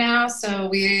salary now, so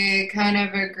we kind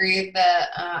of agreed that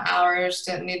hours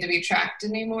didn't need to be tracked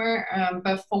anymore.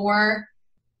 Before,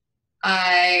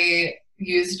 I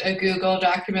used a Google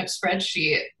document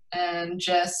spreadsheet and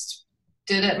just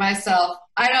did it myself.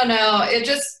 I don't know.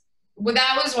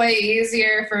 that was way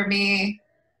easier for me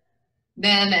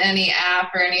than any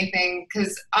app or anything,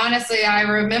 because honestly, I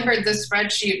remembered the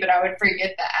spreadsheet, but I would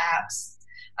forget the apps.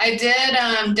 I did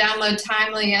download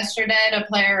Timely yesterday to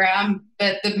play around,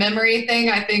 but the memory thing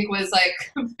I think was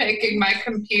like making my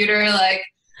computer like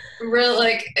real,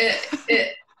 like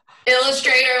it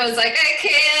Illustrator was like, I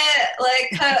can't,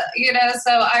 like, you know,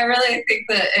 so I really think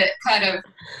that it kind of,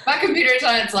 my computer's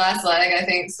on its last leg, I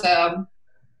think, so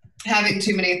having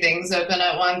too many things open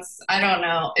at once, I don't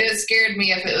know. It scared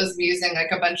me if it was using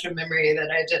like a bunch of memory that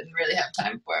I didn't really have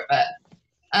time for, but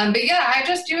yeah, I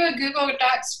just do a Google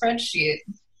Docs spreadsheet.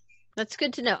 That's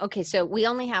good to know. Okay, so we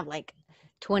only have like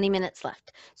 20 minutes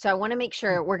left. So I want to make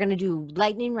sure we're going to do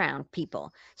lightning round,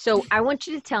 people. So I want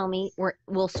you to tell me,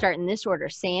 we'll start in this order.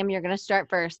 Sam, you're going to start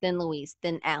first, then Louise,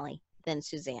 then Allie, then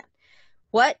Suzanne.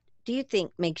 What do you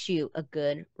think makes you a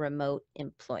good remote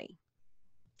employee?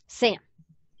 Sam.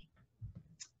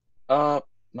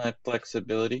 My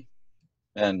flexibility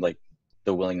and like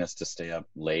the willingness to stay up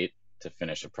late to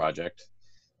finish a project.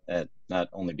 And not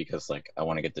only because like I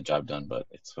want to get the job done, but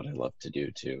it's what I love to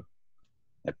do too.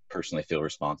 I personally feel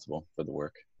responsible for the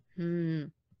work.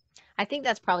 I think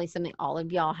that's probably something all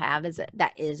of y'all have, is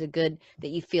that is a good, that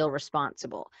you feel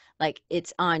responsible. Like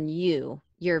it's on you.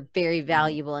 You're very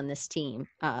valuable in this team.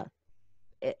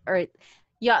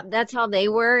 Yeah, that's how they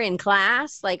were in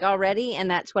class, like already. And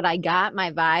that's what I got,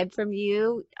 my vibe from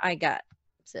you.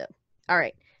 So, all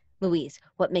right, Louise,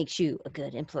 what makes you a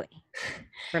good employee?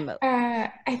 Remote.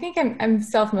 I think I'm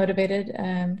self-motivated,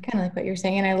 kind of like what you're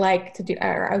saying, and I like to do,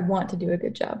 or I want to do a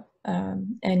good job.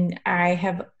 And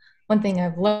one thing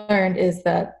I've learned is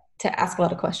that to ask a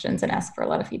lot of questions and ask for a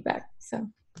lot of feedback. So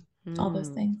all those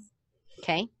things.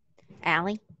 Okay.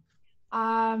 Allie?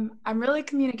 I'm really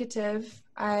communicative.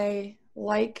 I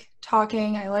like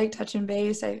talking. I like touching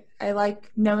base. I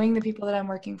like knowing the people that I'm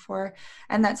working for,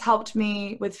 and that's helped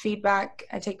me with feedback.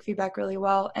 I take feedback really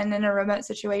well. And in a remote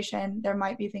situation, there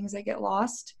might be things that get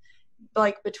lost,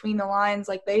 like between the lines,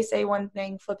 like they say one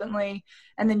thing flippantly,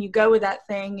 and then you go with that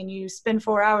thing and you spend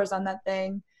 4 hours on that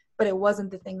thing, but it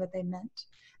wasn't the thing that they meant.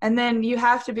 And then you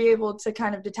have to be able to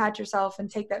kind of detach yourself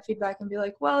and take that feedback and be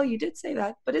like, well, you did say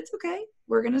that, but it's okay.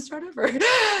 We're going to start over.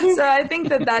 So I think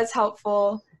that that's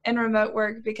helpful in remote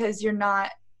work, because you're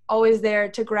not always there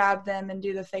to grab them and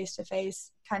do the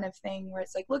face-to-face kind of thing where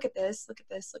it's like, look at this, look at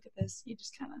this, look at this. You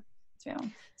just kind of, you know.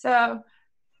 So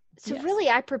yes. Really,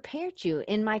 I prepared you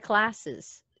in my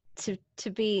classes to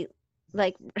be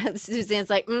like, Suzanne's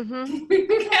like,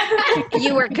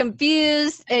 you were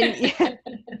confused and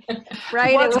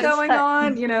right. What's going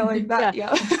on? You know, like that.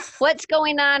 Yeah. What's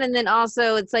going on? And then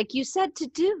also it's like, you said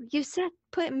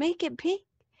make it pink.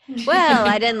 Well,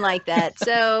 I didn't like that.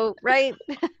 So, right.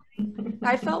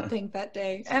 I felt pink that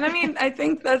day. And I mean, I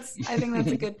think that's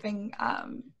a good thing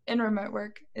in remote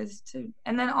work, is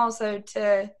and then also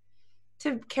to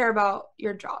care about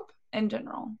your job in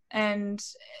general. And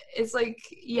it's like,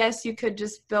 yes, you could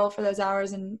just bill for those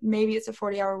hours and maybe it's a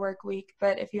 40-hour work week,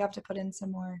 but if you have to put in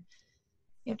some more,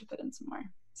 you have to put in some more.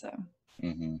 So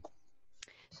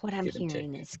what I'm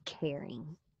hearing is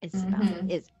caring.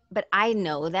 But I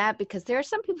know that because there are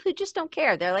some people who just don't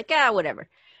care. They're like, whatever.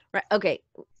 Right. Okay.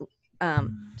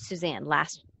 Suzanne,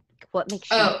 what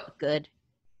makes you a good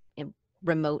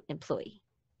remote employee?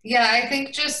 Yeah, I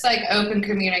think just like open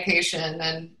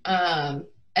communication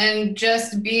and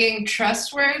just being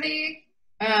trustworthy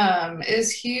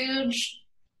is huge.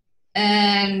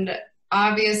 And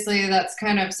obviously that's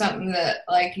kind of something that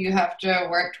like you have to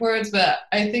work towards, but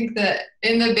I think that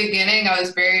in the beginning I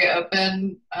was very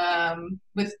open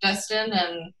with Dustin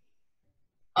and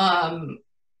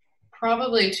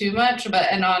probably too much,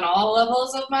 and on all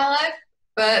levels of my life.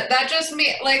 But that just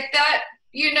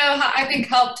I think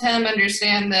helped him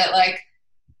understand that like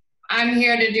I'm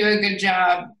here to do a good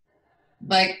job.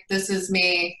 Like this is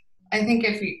me. I think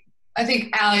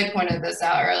Allie pointed this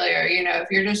out earlier, you know,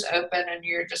 if you're just open and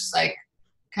you're just like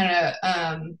kind of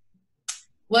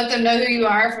let them know who you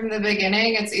are from the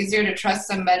beginning, it's easier to trust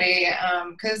somebody,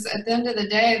 because at the end of the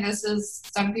day, this is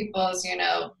some people's, you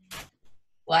know,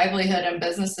 livelihood and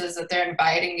businesses that they're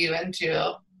inviting you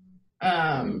into.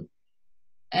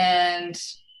 And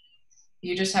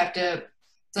you just have to,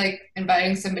 it's like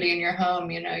inviting somebody in your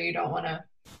home, you know, you don't want to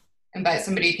invite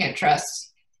somebody you can't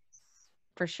trust.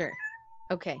 For sure.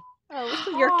 Okay. Oh, look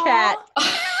at your cat.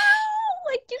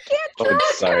 Like you can't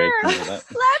trust sorry, her. can you hear that?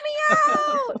 Let me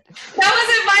out. That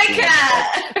wasn't my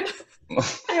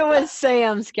cat. It was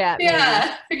Sam's cat.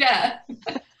 Yeah.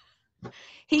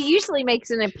 He usually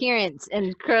makes an appearance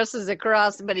and crosses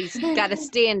across, but he's got a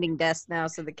standing desk now,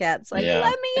 so the cat's like,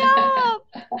 let me out.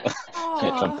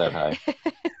 Can't jump that high.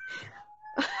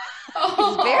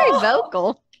 He's very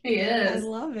vocal. He I is.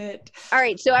 love it. All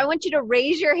right, so I want you to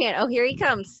raise your hand. Oh, here he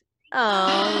comes.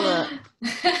 Oh,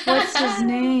 look. What's his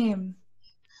name?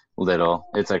 Little.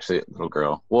 It's actually a little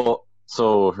girl. Well,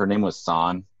 so her name was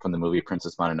San from the movie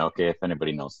Princess Mononoke, if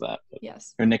anybody knows that. But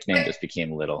Yes. her nickname just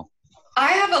became Little.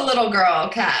 I have a little girl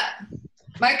cat.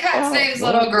 My cat's name's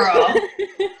what? Little Girl.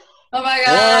 Oh my What?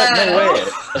 god. No way.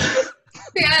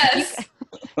 Yes.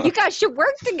 You guys should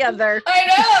work together.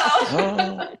 I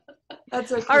Oh.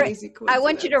 That's a All right, crazy coincidence. I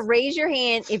want you to raise your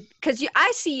hand because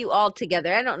I see you all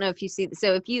together. I don't know if you see.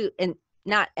 So if you and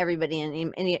not everybody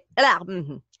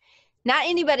not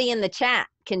anybody in the chat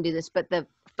can do this, but the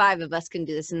 5 of us can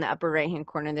do this. In the upper right hand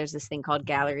corner, there's this thing called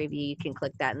gallery view. You can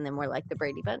click that, and then we're like the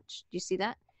Brady Bunch. Do you see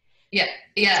that? Yeah.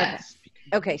 Yeah.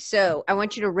 Okay, so I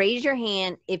want you to raise your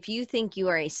hand if you think you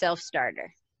are a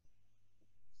self-starter.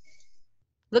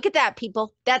 Look at that,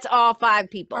 people. That's all 5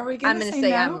 people. Are we gonna I'm going to say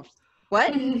say no?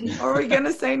 what? Are we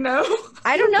gonna say no?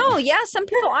 I don't know. Yeah, some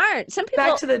people aren't. Some people.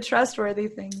 Back to the trustworthy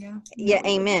thing. Yeah. Yeah,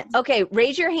 amen. Okay,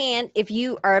 raise your hand if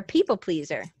you are a people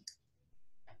pleaser.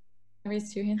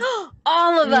 Raise 2 hands.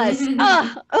 All of us.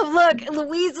 Oh, look,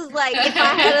 Louise is like, if I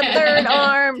had a third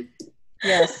arm.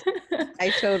 Yes, I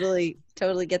totally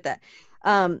get that.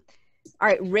 All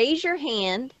right, raise your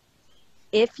hand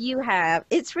if you have.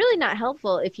 It's really not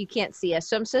helpful if you can't see us.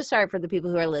 So I'm so sorry for the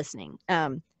people who are listening.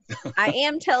 I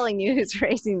am telling you who's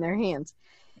raising their hands,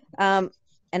 and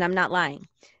I'm not lying.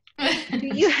 Do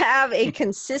you have a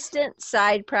consistent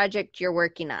side project you're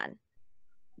working on?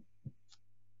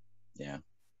 Yeah.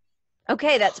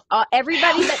 Okay, that's all,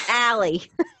 everybody but Allie.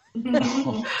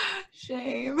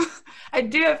 Shame. I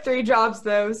do have 3 jobs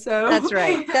though, so That's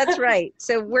right. That's right.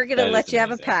 So we're going to That let is you have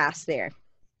a amazing. pass there.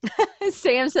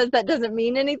 Sam says that doesn't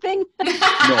mean anything. No,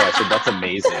 I said that's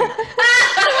amazing.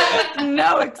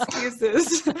 no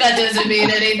excuses. That doesn't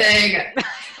mean anything.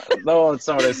 No, that's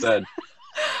not what I said.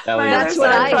 Allie, My That's other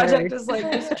what side I project heard. is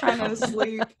like just trying to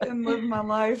sleep and live my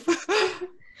life.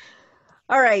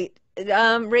 All right.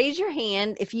 Raise your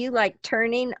hand if you like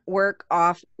turning work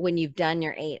off when you've done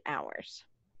your 8 hours.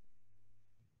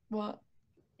 Well,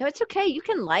 No, it's okay. You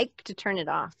can like to turn it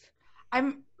off.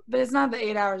 but it's not the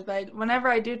 8 hours. But whenever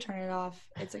I do turn it off,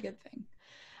 it's a good thing.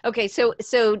 Okay, so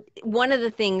one of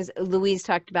the things Louise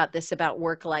talked about this about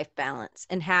work-life balance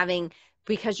and having,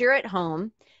 because you're at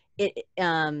home,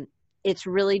 it's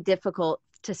really difficult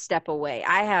to step away.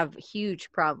 I have a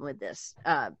huge problem with this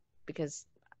because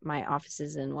my office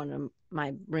is in one of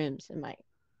my rooms in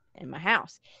my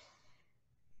house.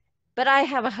 But I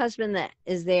have a husband that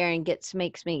is there and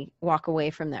makes me walk away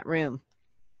from that room.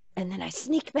 And then I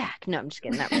sneak back. No, I'm just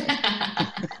kidding. Not really.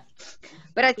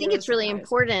 But I think You're it's really surprised.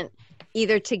 important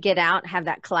either to get out, have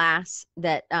that class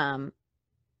that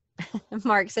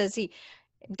Mark says he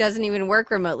doesn't even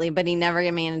work remotely, but he never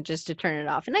manages to turn it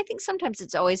off. And I think sometimes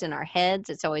it's always in our heads.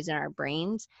 It's always in our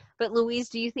brains. But Louise,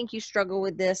 do you think you struggle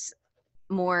with this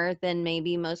more than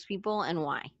maybe most people, and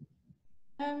why?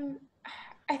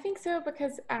 I think so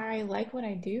because I like what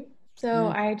I do.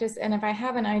 So and if I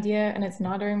have an idea and it's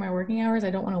not during my working hours, I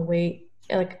don't want to wait.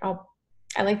 Like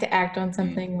I like to act on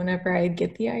something whenever I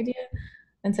get the idea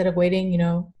instead of waiting,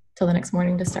 till the next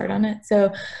morning to start on it.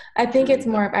 So I think it's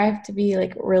more of I have to be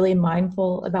like really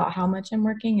mindful about how much I'm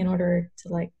working in order to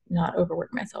like not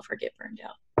overwork myself or get burned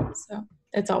out. So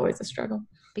it's always a struggle.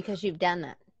 Because you've done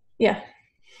that. Yeah.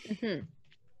 Mm-hmm.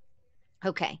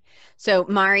 Okay. So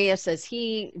Mario says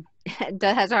he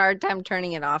has a hard time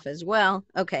turning it off as well.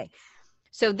 Okay.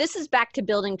 So this is back to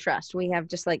building trust. We have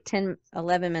just like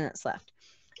 11 minutes left.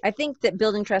 I think that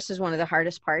building trust is one of the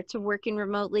hardest parts of working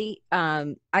remotely.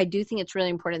 I do think it's really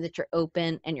important that you're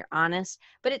open and you're honest,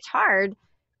 but it's hard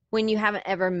when you haven't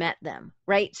ever met them,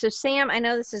 right? So Sam, I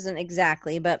know this isn't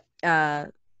exactly, but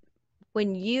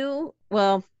when you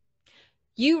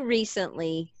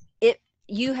recently,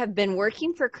 you have been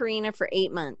working for Karina for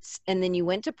 8 months, and then you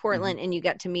went to Portland and you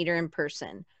got to meet her in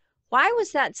person. Why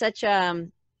was that such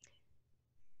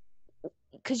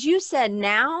because you said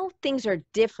now things are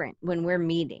different when we're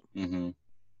meeting. Mm-hmm.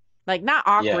 Like not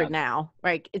awkward now,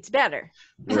 like it's better.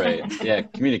 Right. Yeah.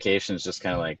 Communication is just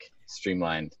kind of like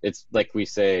streamlined. It's like we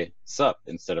say sup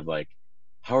instead of like,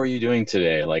 how are you doing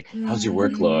today? Like, how's your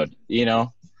workload?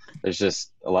 There's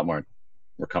just a lot more,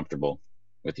 we're comfortable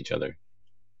with each other.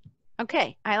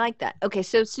 Okay. I like that. Okay.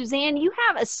 So Suzanne, you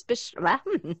have a special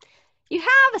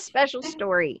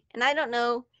story, and I don't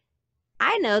know,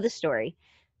 I know the story,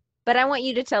 but I want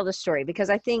you to tell the story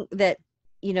because I think that,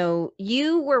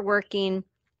 you were working,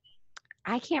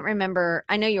 I can't remember.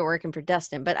 I know you were working for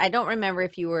Dustin, but I don't remember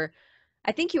if you were,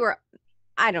 I think you were,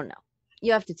 I don't know.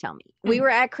 You have to tell me. We were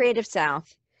at Creative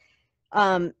South.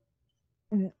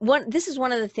 this is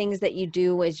one of the things that you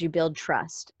do as you build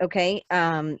trust, okay?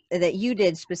 That you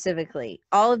did specifically.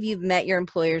 All of you've met your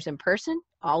employers in person.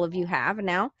 All of you have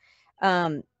now.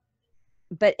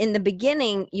 But in the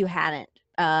beginning, you hadn't.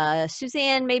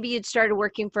 Suzanne, maybe you'd started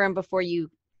working for him before you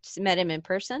met him in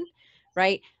person,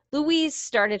 right? Louise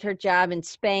started her job in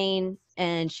Spain,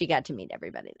 and she got to meet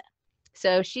everybody then.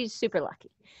 So she's super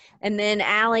lucky. And then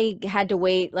Allie had to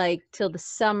wait like till the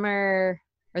summer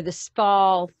or this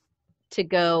fall to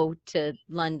go to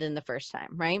London the first time,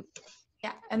 right?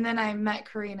 Yeah, and then I met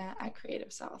Karina at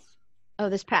Creative South. Oh,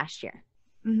 this past year.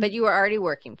 Mhm. But you were already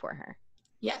working for her.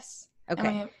 Yes. Okay.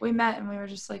 And we met and we were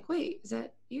just like, wait, is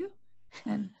that you?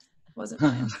 And it wasn't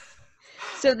him.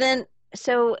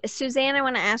 So Suzanne, I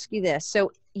want to ask you this.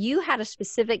 So you had a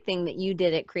specific thing that you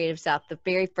did at Creative South the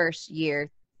very first year,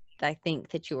 I think,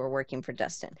 that you were working for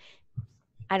Dustin.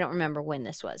 I don't remember when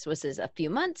this was. Was this a few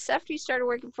months after you started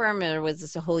working for him, or was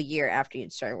this a whole year after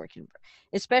you'd started working for him?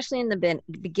 Especially in the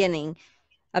beginning,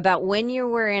 about when you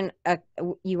were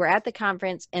you were at the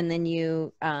conference, and then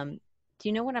you, do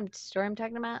you know what story I'm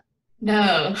talking about?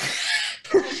 No.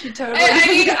 She totally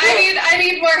I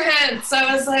need more hints.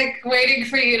 I was like waiting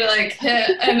for you to like hit,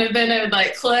 and then it would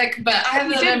like click. But I have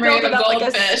the memory of a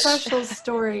goldfish. Like a special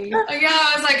story. Yeah,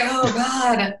 I was like, oh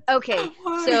God. Okay,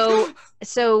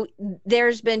 so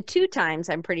there's been 2 times,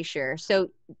 I'm pretty sure. So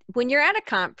when you're at a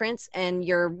conference and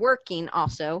you're working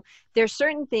also, there's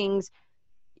certain things.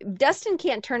 Dustin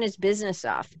can't turn his business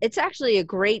off. It's actually a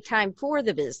great time for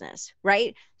the business,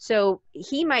 right? So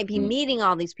he might be meeting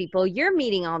all these people. You're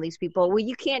meeting all these people. Well,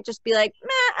 you can't just be like,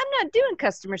 nah, I'm not doing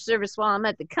customer service while I'm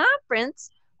at the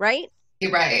conference, right?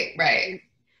 Right.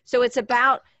 So it's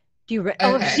about, Okay.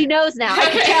 Oh, she knows now. I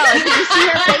can tell. Did you see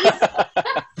her face?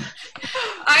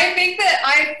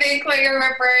 I think what you're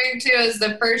referring to is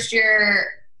the first year.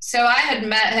 So I had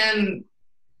met him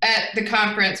at the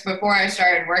conference before I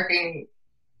started working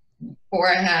for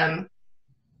him.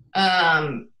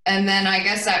 And then I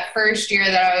guess that first year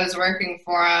that I was working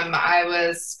for him, I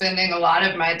was spending a lot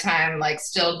of my time like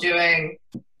still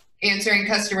answering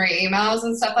customer emails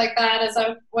and stuff like that. Is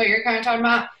that what you're kind of talking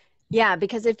about? Yeah,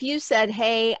 because if you said,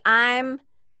 hey, I'm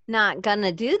not going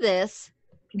to do this,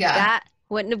 that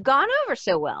wouldn't have gone over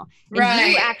so well. And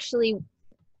right.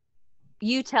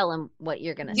 You tell him what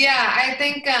you're going to say. Yeah, I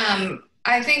think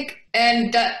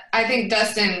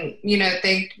Dustin,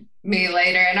 thanked me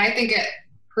later, and I think it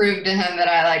proved to him that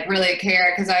I like really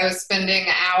care, because I was spending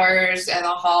hours in the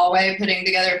hallway putting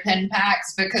together pin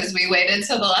packs because we waited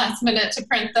till the last minute to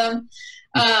print them.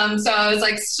 So I was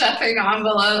like stuffing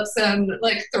envelopes and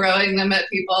like throwing them at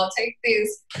people. Take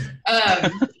these.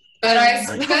 But I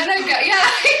spent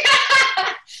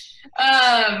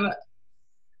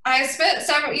I spent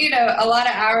a lot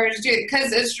of hours doing,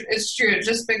 because it's true.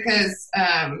 Just because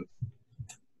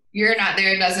you're not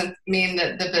there doesn't mean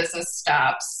that the business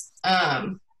stops.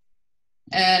 And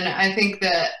I think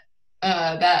that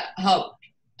that helped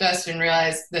Dustin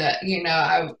realize that,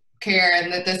 I care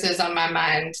and that this is on my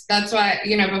mind. That's why,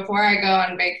 before I go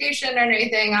on vacation or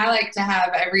anything, I like to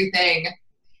have everything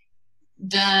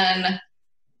done,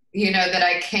 that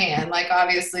I can. Like,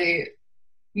 obviously,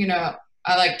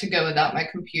 I like to go without my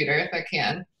computer if I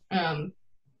can.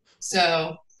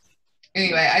 So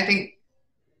anyway, I think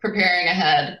preparing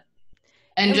ahead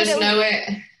and just know it.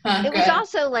 It was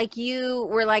also like you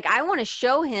were like, I want to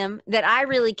show him that I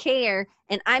really care,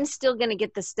 and I'm still going to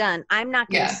get this done. I'm not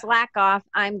going to slack off.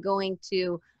 I'm going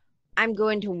to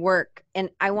work, and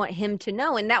I want him to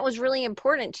know. And that was really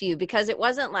important to you, because it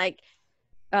wasn't like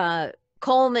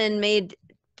Coleman made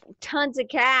tons of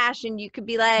cash and you could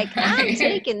be like, I'm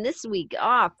taking this week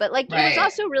off. But like, it was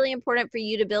also really important for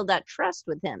you to build that trust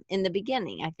with him in the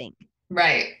beginning, I think.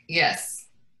 Right. Yes.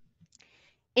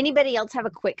 Anybody else have a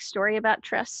quick story about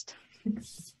trust?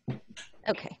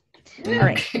 Okay. All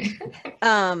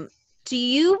right. Do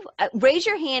you raise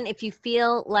your hand if you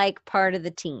feel like part of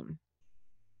the team?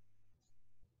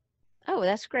 Oh,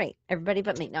 that's great. Everybody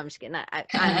but me. No, I'm just kidding. I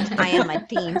am my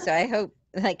team, so I hope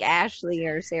like Ashley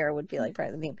or Sarah would feel like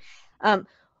part of the team.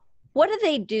 What do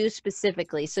they do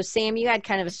specifically? So Sam, you had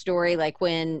kind of a story like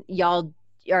when y'all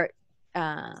are,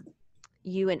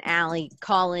 you and Allie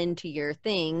call into your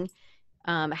thing.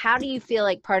 How do you feel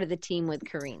like part of the team with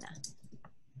Karina?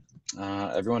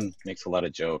 Everyone makes a lot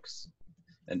of jokes,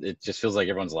 and it just feels like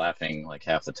everyone's laughing like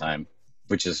half the time,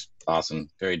 which is awesome.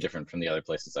 Very different from the other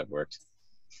places I've worked.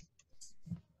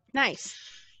 Nice.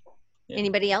 Yeah.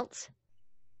 Anybody else?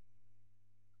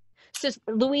 So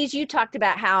Louise, you talked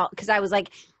about how, because I was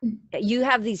like, you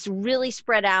have these really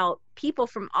spread out people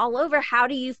from all over. How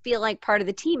do you feel like part of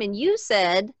the team? And you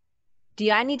said,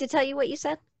 do I need to tell you what you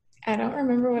said? I don't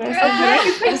remember what I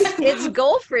said. It's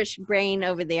goldfish brain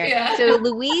over there. Yeah. So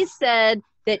Louise said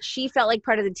that she felt like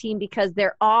part of the team because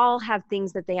they're all have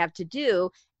things that they have to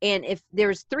do. And if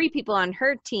there's 3 people on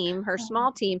her team, her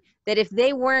small team, that if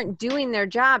they weren't doing their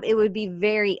job, it would be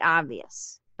very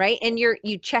obvious, right? And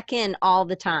you check in all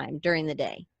the time during the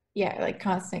day. Yeah, like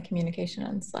constant communication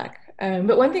on Slack.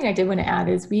 But one thing I did want to add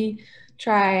is we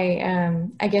try,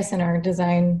 I guess, in our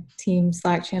design team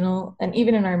Slack channel and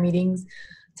even in our meetings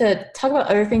to talk about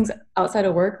other things outside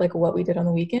of work, like what we did on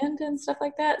the weekend and stuff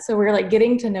like that. So we're like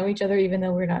getting to know each other even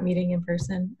though we're not meeting in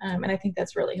person. And I think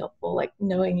that's really helpful, like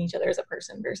knowing each other as a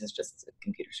person versus just a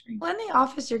computer screen. Well, in the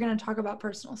office, you're going to talk about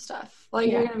personal stuff. Like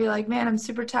you're going to be like, man, I'm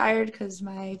super tired because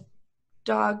my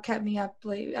dog kept me up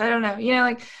late. I don't know,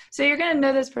 like, so you're going to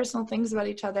know those personal things about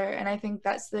each other. And I think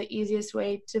that's the easiest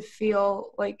way to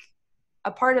feel like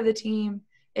a part of the team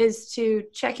is to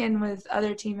check in with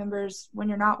other team members when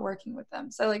you're not working with them.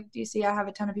 So like, do you see, I have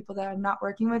a ton of people that I'm not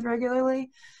working with regularly,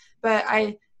 but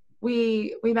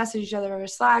we message each other over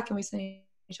Slack and we send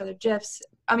each other GIFs.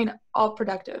 I mean, all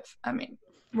productive. I mean,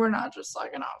 we're not just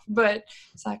slacking off. But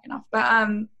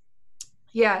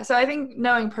yeah, so I think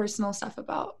knowing personal stuff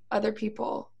about other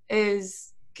people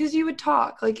is, because you would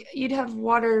talk, like you'd have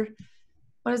water,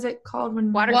 what is it called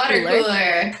when water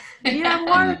cooler. You have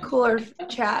water cooler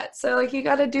chat. So like you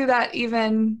got to do that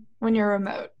even when you're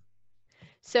remote.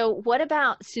 So what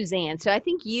about Suzanne? So I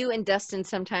think you and Dustin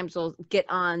sometimes will get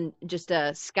on just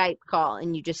a Skype call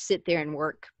and you just sit there and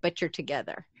work, but you're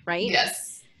together, right?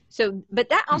 Yes. So, but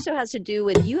that also has to do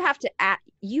with you had to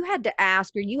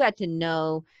ask, or you had to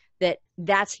know that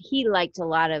he liked a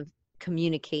lot of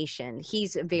communication.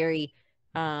 He's a very,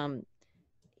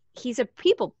 he's a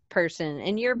people person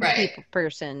and you're a people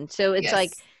person. So it's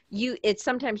like it's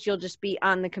sometimes you'll just be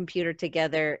on the computer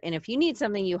together. And if you need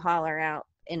something, you holler out.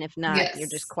 And if not, you're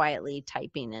just quietly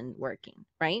typing and working,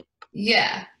 right?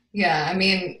 Yeah. Yeah. I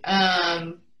mean,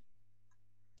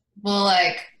 well,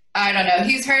 like, I don't know.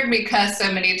 He's heard me cuss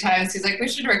so many times. He's like, we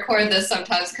should record this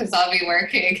sometimes because I'll be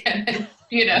working and,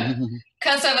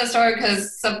 cuss up a story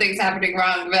because something's happening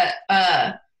wrong. But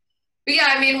yeah,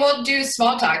 I mean, we'll do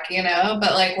small talk,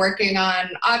 but like working on,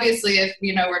 obviously if,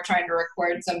 we're trying to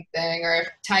record something or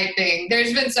typing,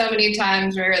 there's been so many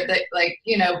times where like,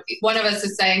 one of us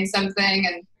is saying something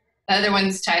and the other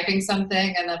one's typing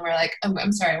something. And then we're like,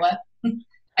 I'm sorry, what?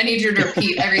 I need you to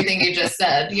repeat everything you just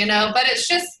said, but it's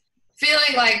just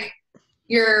feeling like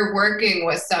you're working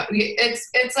with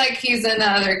it's like he's in the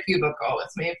other cubicle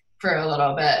with me for a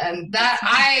little bit. And that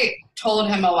I told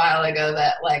him a while ago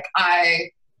that like I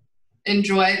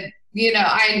enjoyed,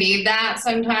 I need that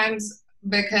sometimes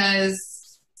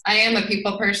because I am a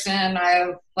people person.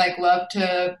 I like love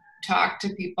to talk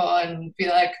to people and feel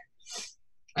like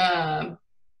I'm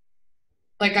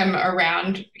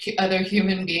around other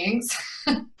human beings.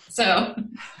 So,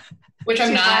 which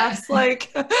I'm not.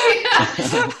 Like,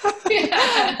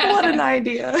 yeah. What an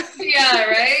idea. Yeah,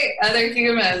 right? Other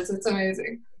humans. It's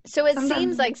amazing. So it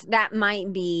seems like that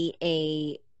might be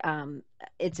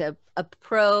it's a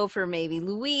pro for maybe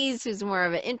Louise, who's more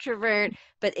of an introvert,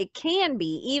 but it can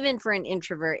be, even for an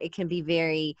introvert, it can be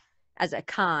very, as a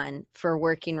con for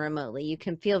working remotely. You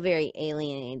can feel very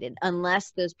alienated unless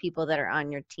those people that are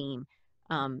on your team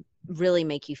really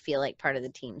make you feel like part of the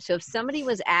team. So if somebody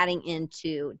was adding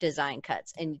into design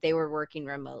cuts and they were working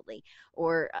remotely,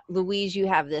 or Louise, you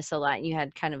have this a lot, and you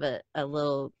had kind of a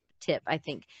little tip, I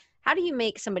think. How do you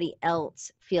make somebody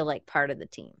else feel like part of the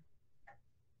team?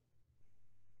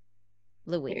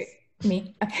 Louise.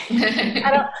 Me. Okay.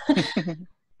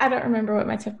 I don't remember what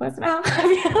my tip was now.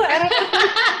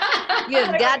 You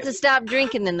have got to stop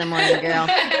drinking in the morning, girl.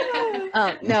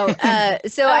 Oh no.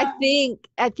 So I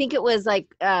think it was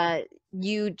like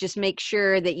you just make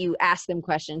sure that you ask them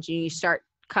questions. You start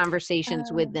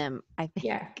conversations with them. I think.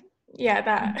 Yeah.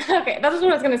 That. Okay. That was what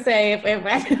I was gonna say if I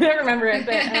don't remember it.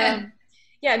 But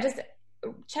yeah, just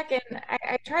check in.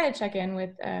 I try to check in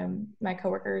with my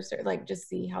coworkers, or like just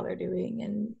see how they're doing,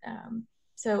 and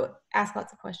so ask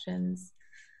lots of questions.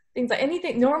 Things like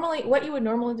anything normally, what you would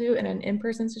normally do in an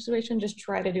in-person situation, just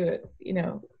try to do it,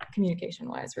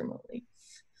 communication-wise remotely.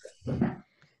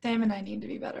 Sam and I need to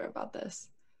be better about this.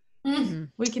 Mm-hmm.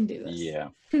 We can do this. Yeah.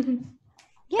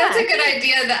 That's a good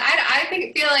idea. That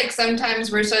I feel like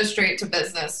sometimes we're so straight to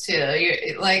business too.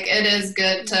 Like it is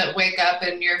good to wake up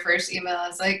and your first email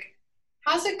is like,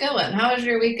 how's it going? How was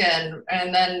your weekend?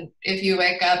 And then if you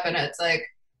wake up and it's like,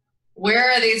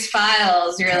 where are these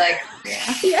files? You're like,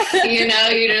 you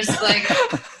just like,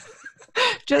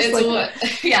 just it's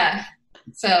like yeah.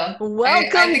 So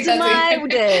welcome to my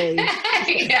day.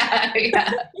 Yeah.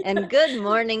 And good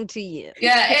morning to you.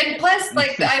 Yeah, and plus,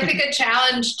 like, I think a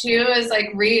challenge too is like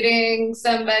reading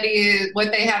somebody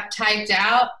what they have typed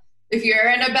out. If you're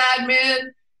in a bad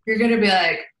mood, you're gonna be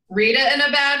like, read it in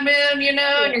a bad mood, you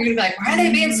know, and you're gonna be like, why are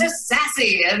they being so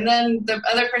sassy? And then the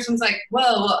other person's like,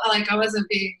 well, like I wasn't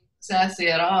being sassy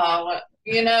at all, what,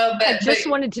 you know. But I just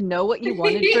wanted to know what you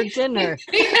wanted for dinner.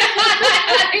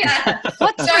 Yeah.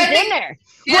 What's for dinner?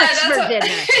 What's for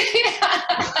dinner?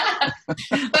 Yeah.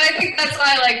 But I think that's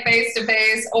why, like, face to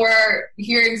face or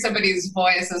hearing somebody's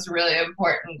voice is really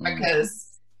important because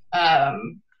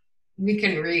we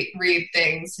can read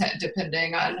things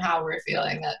depending on how we're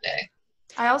feeling that day.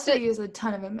 I also use a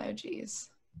ton of emojis.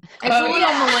 It's a little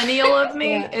millennial of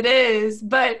me. Yeah. It is.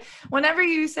 But whenever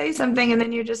you say something and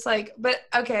then you're just like, but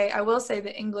okay, I will say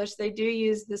the English, they do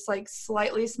use this like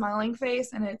slightly smiling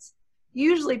face and it's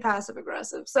usually passive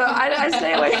aggressive. So I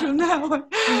stay away from that one.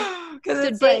 Because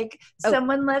it's like,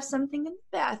 someone left something in the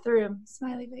bathroom,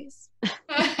 smiley face.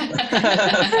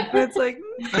 It's like,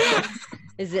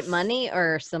 is it money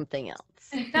or something else?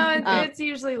 No, it's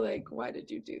usually like, why did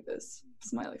you do this?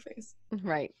 Smiley face.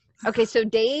 Right. Okay, so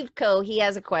Dave Coe, he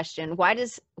has a question.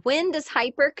 When does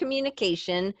hyper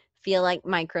communication feel like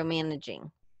micromanaging?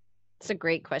 It's a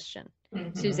great question.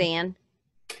 Mm-hmm. Suzanne?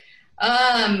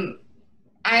 I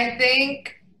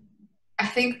think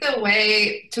the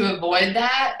way to avoid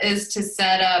that is to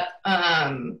set up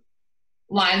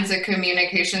lines of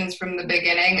communications from the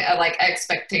beginning, like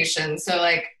expectations. So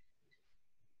like,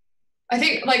 I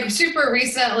think like super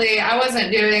recently, I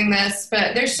wasn't doing this,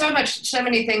 but there's so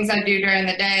many things I do during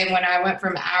the day. And when I went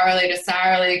from hourly to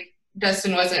hourly,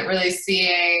 Dustin wasn't really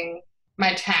seeing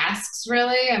my tasks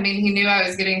really. I mean, he knew I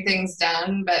was getting things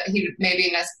done, but he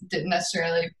maybe didn't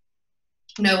necessarily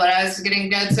know what I was getting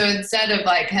done. So instead of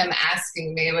like him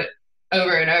asking me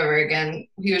over and over again,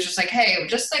 he was just like, hey,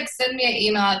 just like send me an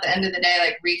email at the end of the day,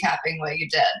 like recapping what you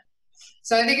did.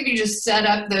 So I think if you just set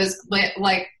up those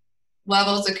like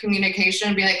levels of communication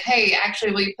and be like, hey,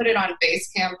 actually, will you put it on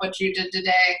Basecamp what you did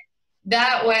today?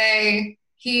 That way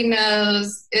he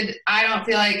knows it. I don't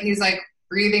feel like he's like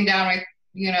breathing down my,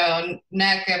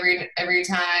 neck every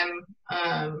time.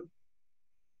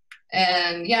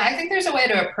 And yeah, I think there's a way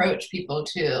to approach people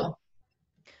too.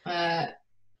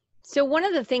 So one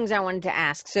of the things I wanted to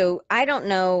ask, so I don't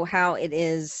know how it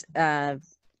is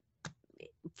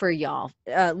for y'all.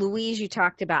 Louise, you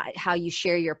talked about how you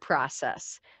share your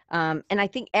process. And I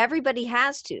think everybody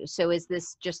has to. So is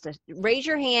this just raise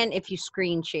your hand if you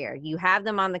screen share? You have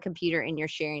them on the computer and you're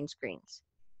sharing screens.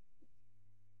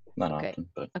 Not often,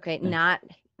 but okay, yeah.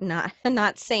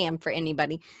 Not Sam for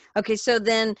anybody. Okay, so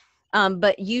then,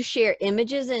 but you share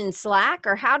images in Slack,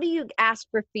 or how do you ask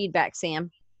for feedback, Sam?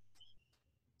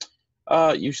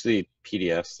 Usually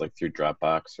PDFs, like through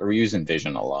Dropbox, or we use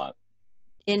InVision a lot.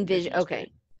 InVision,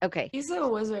 okay. He's a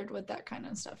wizard with that kind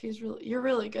of stuff. You're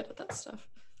really good at that stuff.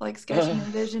 Like sketching and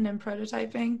vision and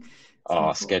prototyping.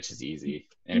 Cool. Sketch is easy.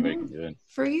 Anybody can do it.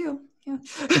 For you, yeah.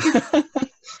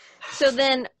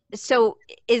 So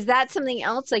is that something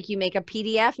else? Like you make a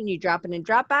PDF and you drop it in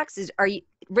Dropbox?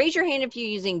 Raise your hand if you're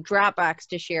using Dropbox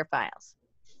to share files.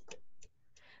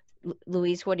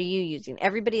 Louise, what are you using?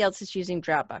 Everybody else is using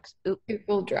Dropbox. Oop.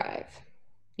 Google Drive.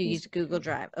 You use Google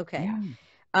Drive. Okay.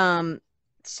 Yeah.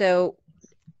 So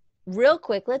real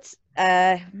quick, let's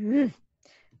we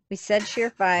said share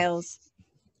files.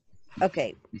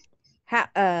 Okay.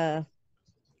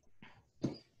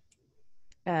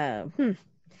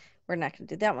 We're not going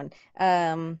to do that one.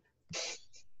 I'm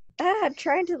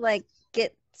trying to like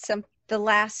get the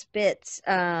last bits.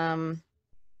 All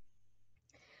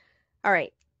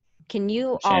right. Can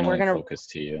you we're going to focus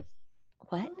to you.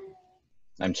 What?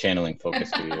 I'm channeling focus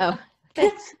to you. Oh,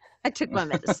 thanks. I took my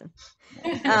medicine.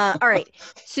 All right.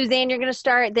 Suzanne, you're going to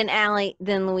start, then Allie,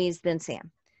 then Louise, then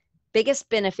Sam. Biggest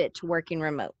benefit to working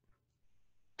remote?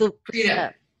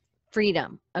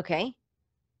 Freedom. Okay.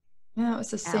 No, it's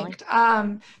succinct.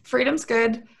 Freedom's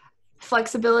good.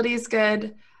 Flexibility is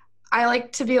good. I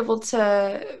like to be able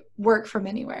to work from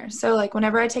anywhere. So like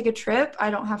whenever I take a trip, I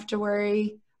don't have to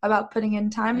worry about putting in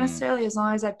time necessarily. As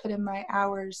long as I put in my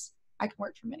hours, I can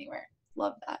work from anywhere.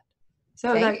 Love that.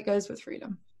 So that goes with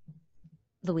freedom.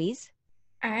 Louise?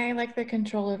 I like the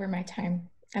control over my time.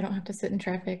 I don't have to sit in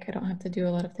traffic. I don't have to do a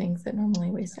lot of things that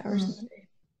normally waste hours in the day.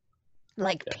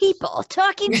 Like people,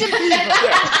 talking to people.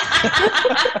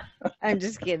 I'm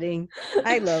just kidding.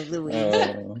 I love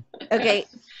Louise. Okay,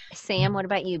 Sam, what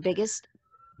about you? Biggest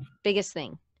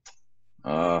thing?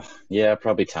 Yeah,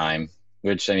 probably time,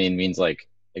 which means like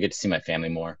I get to see my family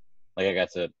more. Like I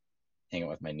got to hang out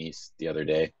with my niece the other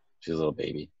day, She's a little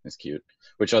baby. It's cute.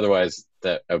 Which otherwise,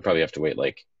 that I would probably have to wait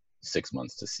like 6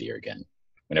 months to see her again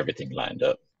when everything lined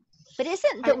up. But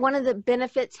isn't that one of the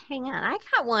benefits? Hang on, I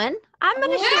got one. I'm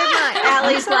going to share mine.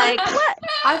 Allie's like, what?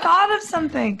 I thought of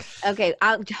something. Okay,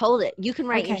 I'll hold it. You can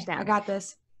write yours down. I got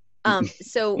this.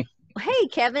 So, hey,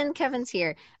 Kevin's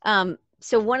here.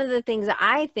 So one of the things that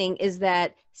I think is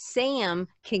that Sam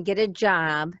can get a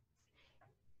job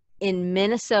in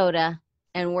Minnesota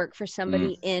and work for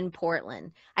somebody in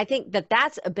Portland. I think that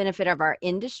that's a benefit of our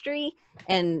industry.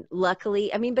 And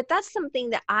luckily, I mean, but that's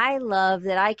something that I love,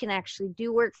 that I can actually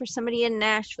do work for somebody in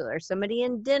Nashville or somebody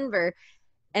in Denver.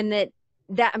 And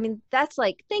I mean, that's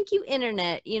like, thank you,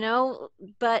 internet, you know,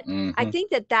 but I think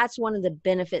that that's one of the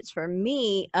benefits for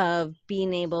me of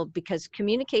being able, because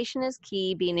communication is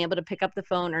key, being able to pick up the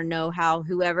phone or know how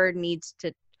whoever needs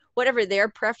to, whatever their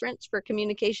preference for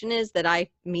communication is, that I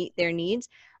meet their needs.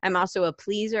 I'm also a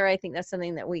pleaser. I think that's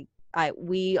something that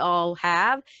we all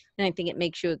have. And I think it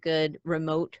makes you a good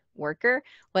remote worker,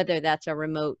 whether that's a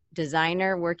remote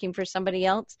designer working for somebody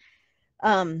else.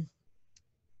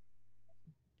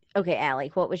 Okay,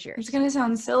 Allie, what was yours? It's going to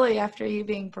sound silly after you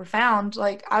being profound.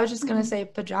 Like, I was just going to say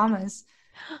pajamas.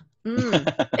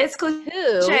 It's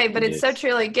cliche, but it's so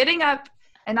true. Like, getting up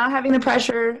and not having the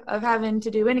pressure of having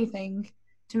to do anything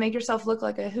to make yourself look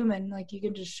like a human. Like, you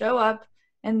can just show up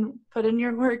and put in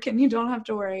your work, and you don't have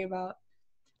to worry about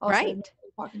talking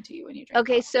to you when you drink.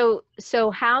 Okay, so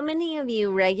how many of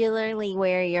you regularly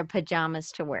wear your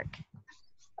pajamas to work?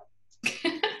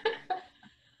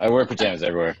 I wear pajamas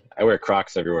everywhere. I wear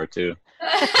Crocs everywhere too.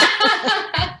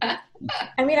 I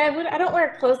mean, I don't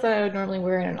wear clothes that I would normally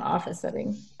wear in an office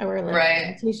setting. I wear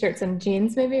like t-shirts and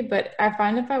jeans maybe, but I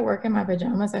find if I work in my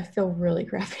pajamas, I feel really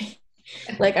crappy.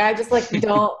 Like, I just like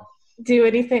don't do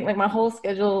anything. Like, my whole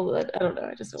schedule, I don't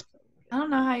know. I don't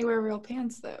know how you wear real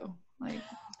pants though. Like,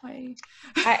 why?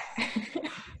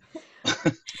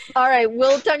 All right,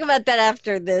 we'll talk about that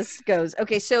after this goes.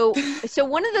 Okay, so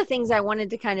one of the things I wanted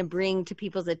to kind of bring to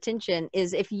people's attention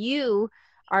is, if you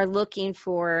are looking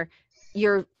for,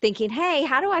 you're thinking, hey,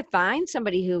 how do I find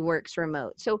somebody who works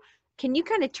remote? So can you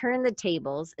kind of turn the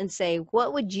tables and say,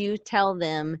 what would you tell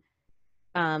them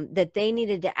that they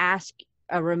needed to ask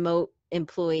a remote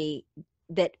employee,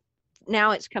 that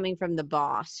now it's coming from the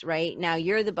boss, right? Now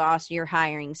you're the boss, you're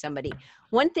hiring somebody.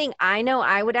 One thing I know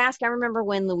I would ask, I remember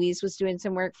when Louise was doing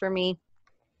some work for me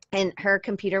and her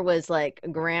computer was like a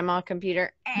grandma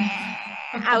computer.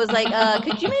 I was like,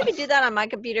 could you maybe do that on my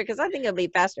computer? Because I think it'll be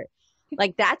faster.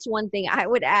 Like, that's one thing I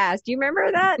would ask. Do you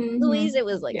remember that, Louise? It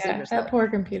was like super slow. That poor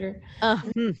computer. I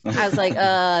was like,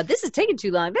 this is taking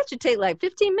too long. That should take like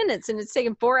 15 minutes, and it's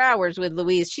taking 4 hours with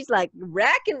Louise. She's like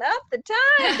racking up the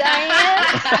time,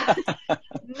 Diane.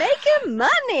 Making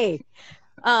money.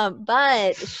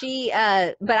 But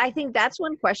I think that's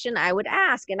one question I would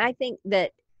ask. And I think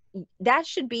that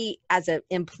should be, as an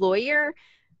employer,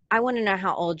 I want to know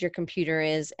how old your computer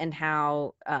is and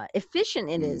how efficient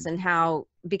it is, and how,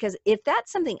 because if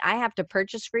that's something I have to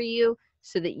purchase for you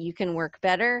so that you can work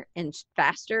better and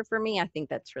faster for me, I think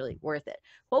that's really worth it.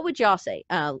 What would y'all say?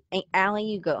 Allie,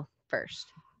 you go first.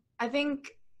 I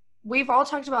think we've all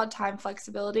talked about time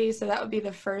flexibility. So that would be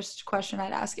the first question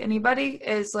I'd ask anybody,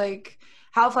 is like,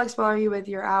 how flexible are you with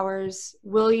your hours?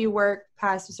 Will you work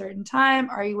past a certain time?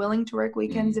 Are you willing to work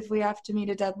weekends if we have to meet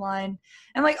a deadline?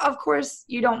 And like, of course,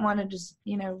 you don't want to just,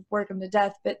 work them to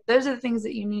death, but those are the things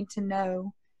that you need to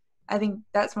know. I think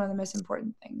that's one of the most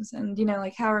important things. And,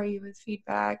 like, how are you with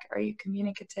feedback? Are you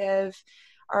communicative?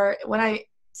 Or when I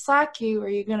Slack you, are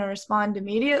you going to respond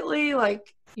immediately?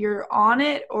 Like, you're on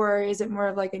it? Or is it more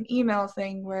of like an email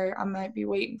thing where I might be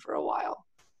waiting for a while?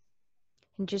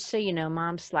 And just so you know,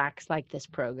 Mom, Slack's like this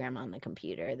program on the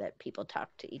computer that people talk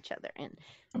to each other in.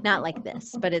 Not like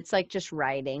this, but it's like just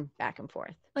writing back and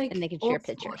forth. Like, and they can share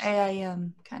pictures.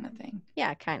 AIM kind of thing.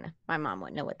 Yeah, kind of. My mom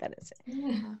wouldn't know what that is.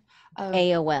 Yeah.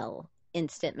 AOL,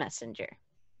 Instant Messenger.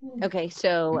 Okay,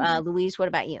 so Louise, what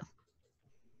about you?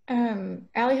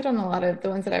 Allie hit on a lot of the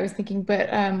ones that I was thinking,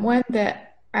 but one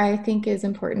that I think is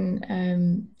important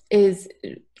is,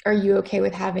 are you okay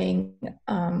with having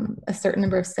a certain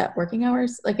number of set working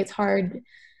hours? Like, it's hard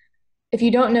if you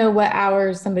don't know what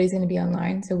hours somebody's going to be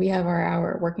online. So we have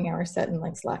our working hours set in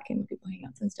like Slack and Google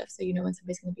Hangouts and stuff, so you know when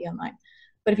somebody's going to be online.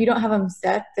 But if you don't have them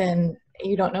set, then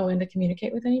you don't know when to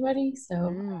communicate with anybody.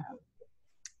 So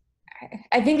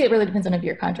I think it really depends on if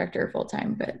you're a contractor or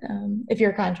full-time, but if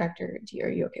you're a contractor, are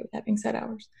you okay with having set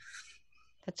hours?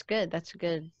 That's good. That's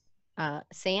good.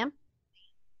 Sam?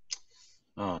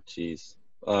 Oh, geez.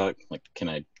 Like, can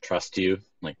I trust you?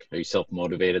 Like, are you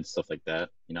self-motivated? Stuff like that,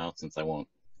 since I won't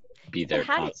be there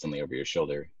constantly over your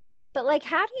shoulder. But like,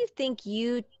 how do you think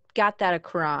you got that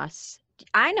across.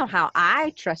 I know how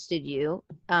I trusted you,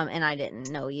 and I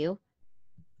didn't know you.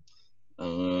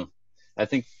 I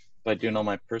think by doing all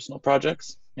my personal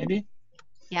projects, maybe.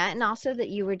 Yeah, and also that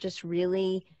you were just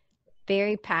really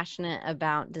very passionate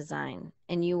about design,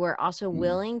 and you were also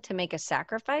willing to make a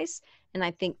sacrifice. And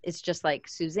I think it's just like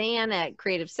Suzanne at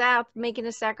Creative South making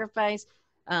a sacrifice,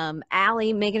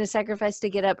 Allie making a sacrifice to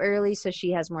get up early so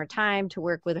she has more time to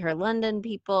work with her London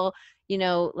people, you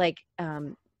know, like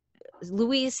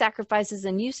Louise sacrifices,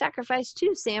 and you sacrifice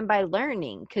too, Sam, by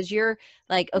learning, because you're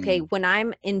like, okay, when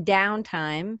I'm in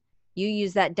downtime, you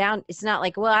use that down. It's not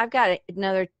like, well, I've got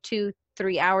another 2-3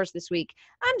 hours this week,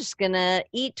 I'm just gonna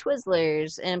eat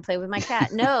Twizzlers and play with my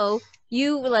cat. No,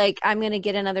 you like, I'm gonna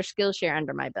get another Skillshare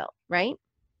under my belt, right?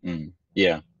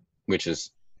 Yeah, which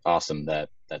is awesome.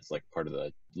 That's like part of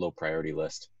the low priority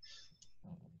list.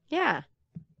 Yeah,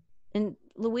 and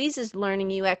Louise is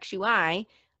learning UX UI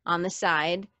on the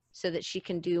side so that she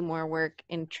can do more work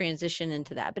and transition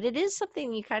into that. But it is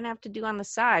something you kind of have to do on the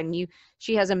side. And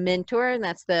she has a mentor, and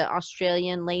that's the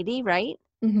Australian lady, right?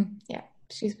 Yeah,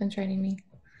 she's been training me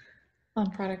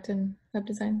on product and web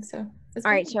design. So that's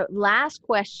all right. So last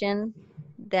question,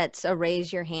 that's a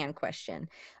raise your hand question.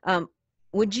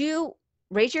 Would you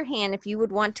raise your hand if you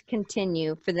would want to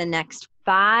continue for the next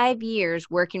 5 years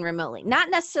working remotely? Not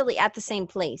necessarily at the same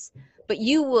place, but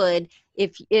you would,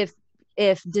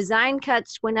 if design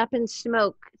cuts went up in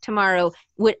smoke tomorrow,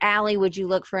 Allie, would you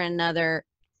look for another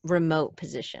remote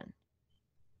position?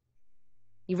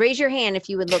 You raise your hand if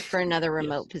you would look for another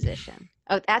remote position.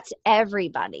 Oh, that's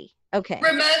everybody. Okay.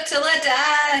 Remote till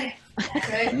I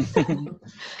die.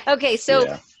 Okay,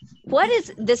 so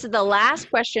this is the last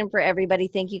question for everybody.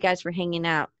 Thank you guys for hanging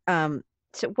out.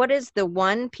 So what is the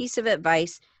one piece of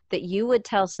advice that you would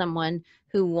tell someone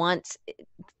who wants,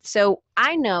 so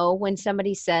I know when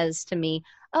somebody says to me,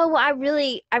 oh, well, I'm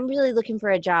really looking for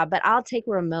a job, but I'll take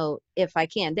remote if I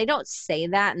can. They don't say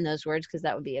that in those words because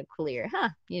that would be a clear,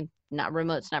 not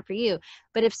remote's not for you.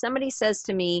 But if somebody says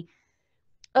to me,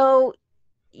 oh,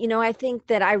 I think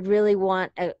that I really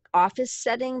want an office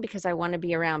setting because I want to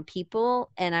be around people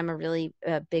and I'm a really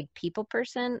big people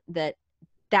person, that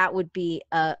would be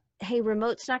hey,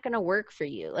 remote's not going to work for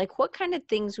you. Like, what kind of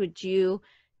things would you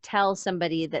tell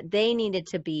somebody that they needed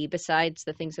to be besides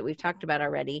the things that we've talked about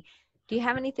already? Do you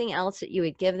have anything else that you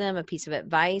would give them, a piece of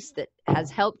advice that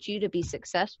has helped you to be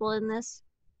successful in this?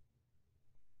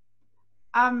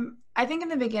 I think in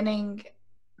the beginning,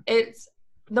 it's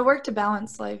the work to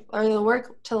balance life, or the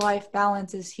work to life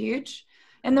balance is huge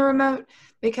in the remote,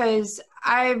 because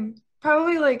I'm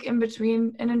probably like in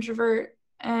between an introvert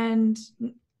and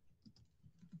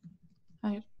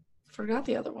I forgot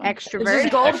the other one. Extrovert. It's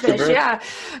just goldfish. Extrovert. Yeah,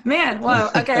 man. Wow.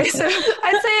 Okay, so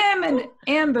I'd say I'm an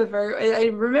ambivert. I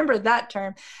remember that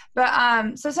term,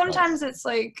 but so sometimes it's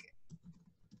like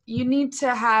you need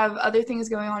to have other things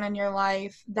going on in your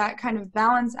life that kind of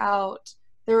balance out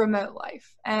the remote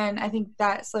life. And I think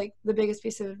that's like the biggest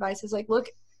piece of advice is like, look,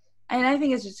 and I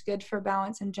think it's just good for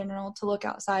balance in general to look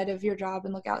outside of your job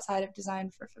and look outside of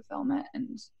design for fulfillment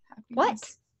and happiness.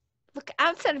 What? Look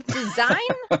outside of design?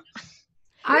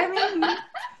 I mean,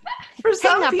 for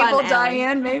some people,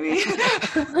 Diane, maybe.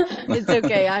 It's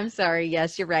okay. I'm sorry.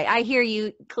 Yes, you're right. I hear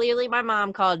you. Clearly, my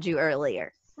mom called you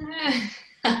earlier.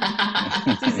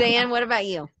 Suzanne, what about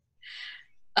you?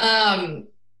 I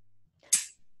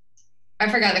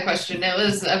forgot the question. It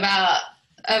was about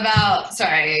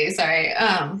sorry.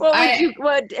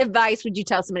 What advice would you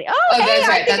tell somebody? Hey,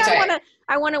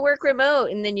 I want to work remote.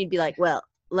 And then you'd be like, well,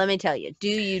 let me tell you, do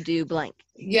you do blank?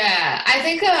 Yeah, I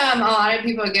think a lot of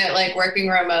people get like working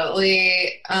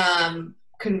remotely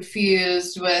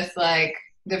confused with like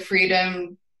the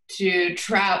freedom to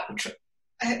travel.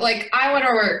 Like, I want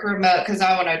to work remote because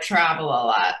I want to travel a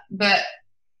lot. But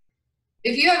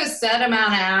if you have a set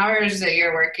amount of hours that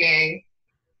you're working,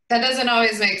 that doesn't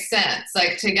always make sense,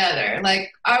 like, together.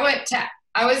 Like, I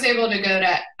was able to go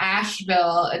to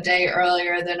Asheville a day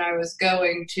earlier than I was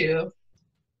going to,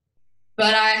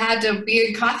 but I had to be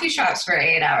in coffee shops for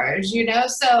 8 hours,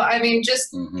 So, I mean,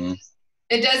 just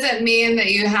it doesn't mean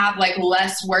that you have, like,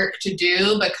 less work to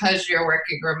do because you're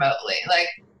working remotely. Like,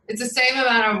 it's the same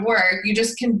amount of work. You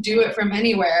just can do it from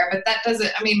anywhere, but that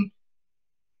doesn't, I mean,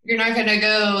 you're not going to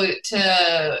go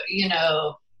to,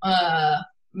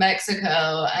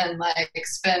 Mexico and like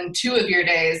spend 2 of your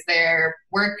days there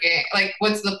working. Like,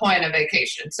 what's the point of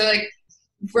vacation? So like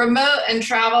remote and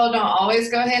travel don't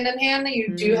always go hand in hand.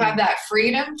 You do have that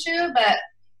freedom too, but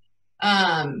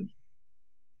I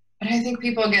think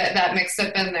people get that mixed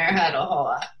up in their head a whole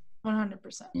lot.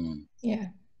 100%. Yeah,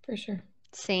 for sure.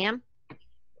 Sam?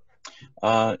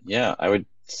 Yeah, I would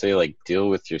say like deal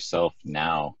with yourself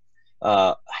now.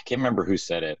 I can't remember who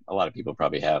said it. A lot of people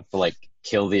probably have, but like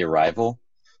kill the arrival.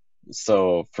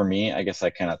 So for me, I guess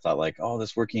I kind of thought like, oh,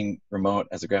 this working remote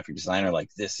as a graphic designer, like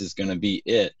this is going to be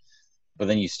it. But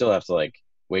then you still have to like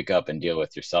wake up and deal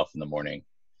with yourself in the morning,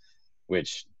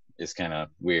 which is kind of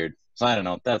weird. So I don't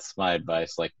know. That's my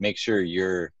advice. Like make sure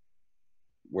you're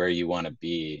where you want to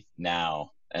be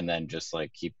now, and then just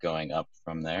like keep going up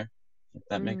from there. If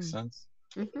that makes sense.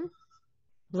 Mm-hmm.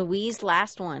 Louise,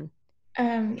 last one.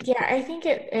 Yeah, I think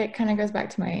it kind of goes back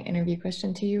to my interview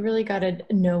question too. You really got to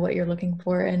know what you're looking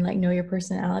for and like know your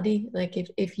personality. Like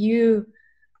if you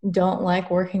don't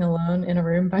like working alone in a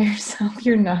room by yourself,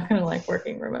 you're not going to like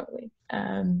working remotely.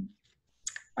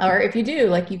 Or if you do,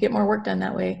 like you get more work done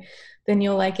that way, then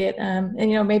you'll like it. And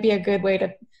you know, maybe a good way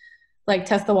to like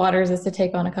test the waters is to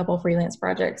take on a couple freelance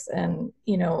projects and,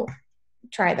 you know,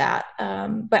 try that.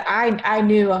 But I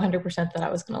knew 100% that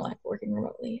I was going to like working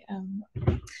remotely. And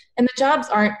the jobs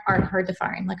aren't hard to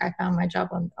find. Like I found my job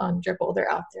on Dribble.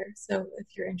 They're out there. So if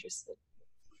you're interested,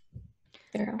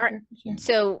 they're out there. Sure.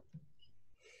 So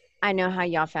I know how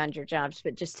y'all found your jobs,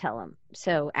 but just tell them.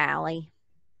 So Allie.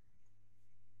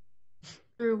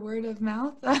 Through word of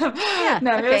mouth? Yeah,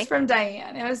 no, okay. It was from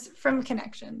Diane. It was from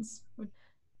connections.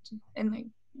 And like,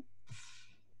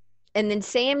 and then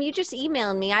Sam, you just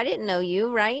emailed me. I didn't know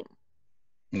you, right?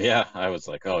 Yeah, I was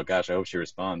like, oh gosh, I hope she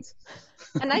responds.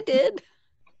 And I did.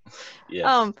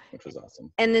 Yes, which was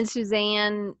awesome. And then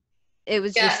Suzanne, it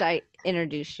was just I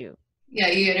introduced you. Yeah,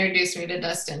 you introduced me to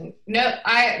Dustin.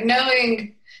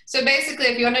 So basically,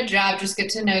 if you want a job, just get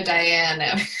to know Diane.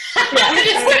 No,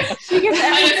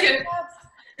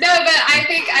 but I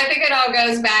think it all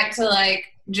goes back to like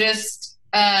just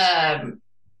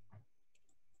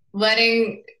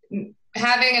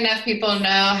having enough people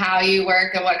know how you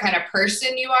work and what kind of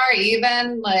person you are.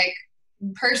 Even like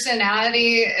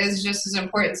personality is just as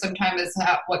important sometimes as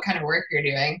what kind of work you're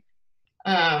doing.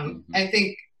 I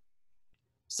think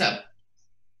so.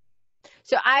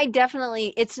 So I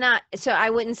definitely, it's not, so I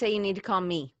wouldn't say you need to call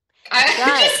me.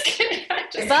 Just kidding.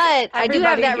 But I do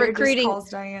have that recruiting.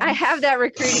 I have that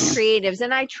recruiting creatives,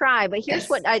 and I try. But here's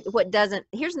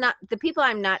here's not the people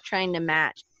I'm not trying to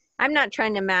match. I'm not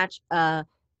trying to match a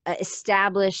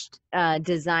established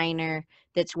designer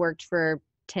that's worked for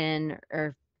 10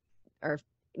 or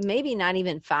maybe not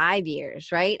even 5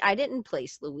 years, right? I didn't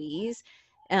place Louise.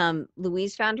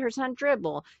 Louise found hers on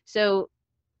Dribble. So,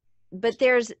 but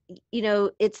there's, you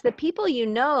know, it's the people you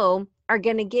know are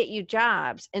going to get you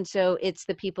jobs. And so it's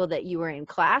the people that you were in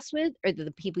class with or the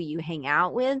people you hang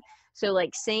out with. So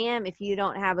like Sam, if you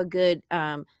don't have a good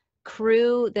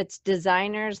crew that's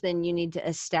designers, then you need to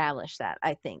establish that.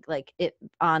 I think like it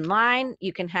online,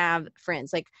 you can have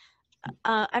friends like,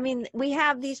 I mean, we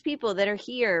have these people that are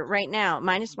here right now,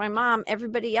 minus my mom.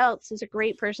 Everybody else is a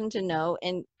great person to know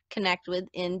and connect with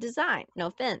in design. No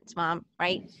offense, Mom,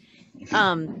 right?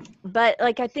 But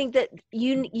like I think that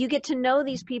you get to know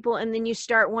these people and then you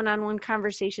start one-on-one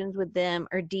conversations with them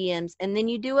or DMs, and then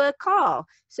you do a call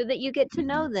so that you get to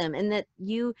know them, and that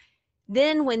you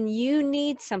then when you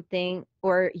need something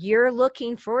or you're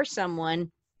looking for someone,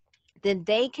 then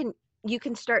you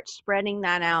can start spreading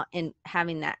that out and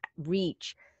having that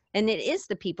reach. And it is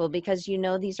the people, because you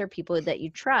know these are people that you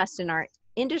trust, and our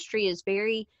industry is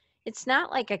very, it's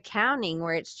not like accounting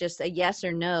where it's just a yes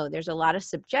or no. There's a lot of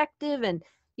subjective, and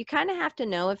you kind of have to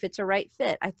know if it's a right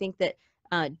fit. I think that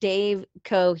Dave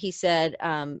Coe, he said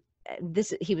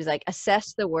he was like,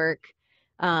 assess the work.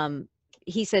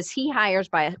 He says he hires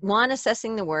by 1,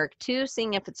 assessing the work, 2,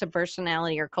 seeing if it's a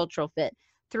personality or cultural fit,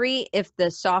 3, if the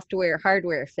software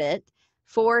hardware fit,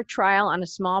 4, trial on a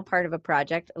small part of a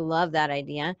project. I love that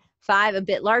idea. 5, a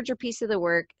bit larger piece of the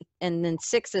work, and then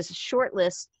 6 is a short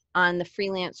list on the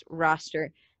freelance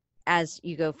roster as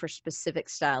you go for specific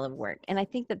style of work. And I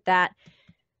think that,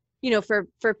 you know,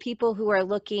 for people who are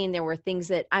looking, there were things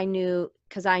that I knew,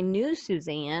 because I knew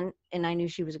Suzanne and I knew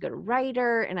she was a good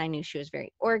writer and I knew she was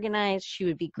very organized. She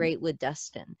would be great with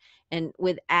Dustin. And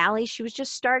with Allie, she was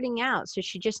just starting out. So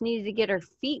she just needed to get her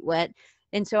feet wet.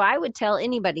 And so I would tell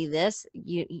anybody this,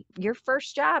 your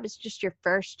first job is just your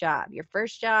first job. Your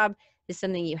first job is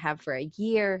something you have for a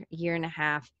year and a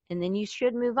half, and then you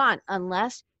should move on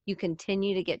unless you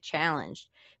continue to get challenged.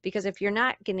 Because if you're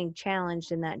not getting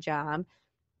challenged in that job,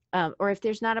 or if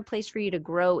there's not a place for you to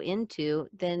grow into,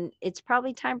 then it's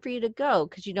probably time for you to go,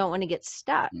 because you don't want to get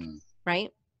stuck, right?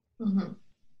 Mm-hmm.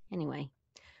 Anyway,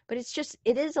 but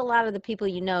it is a lot of the people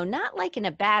you know, not like in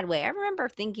a bad way. I remember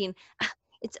thinking,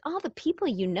 it's all the people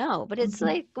you know, but it's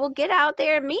like, well, get out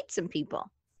there and meet some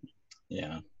people.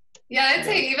 Yeah. Yeah, I'd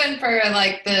say even for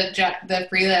like the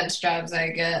freelance jobs I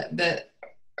get, that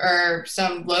or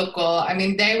some local. I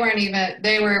mean, they were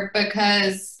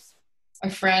because a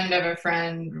friend of a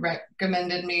friend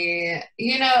recommended me.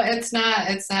 You know, it's not,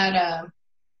 I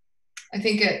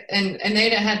think and they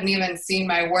hadn't even seen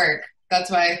my work. That's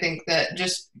why I think that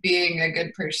just being a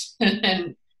good person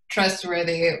and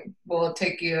trustworthy will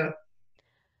give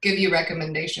you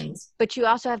recommendations. But you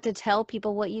also have to tell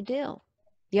people what you do.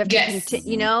 You have to,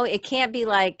 you know, it can't be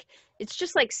like, it's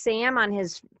just like Sam on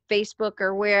his Facebook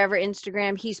or wherever,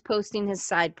 Instagram, he's posting his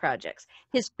side projects.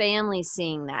 His family's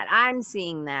seeing that. I'm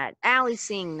seeing that. Allie's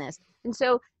seeing this. And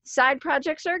so side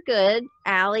projects are good.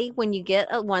 Allie, when you get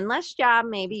one less job,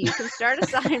 maybe you can start a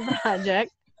side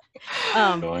project.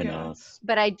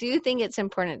 But I do think it's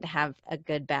important to have a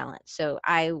good balance. So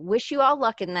I wish you all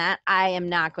luck in that. I am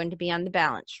not going to be on the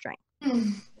balance string.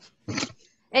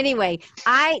 Anyway,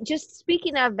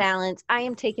 speaking of balance, I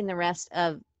am taking the rest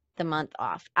of the month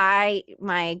off.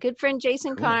 My good friend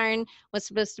Jason Karn was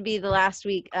supposed to be the last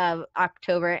week of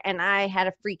October, and I had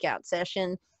a freak out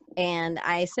session, and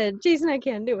I said, Jason, I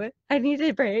can't do it. I need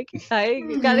a break. I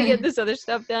got to get this other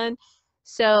stuff done.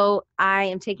 So I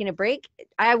am taking a break.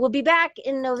 I will be back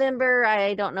in November.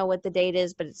 I don't know what the date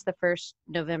is, but it's the 1st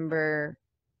November.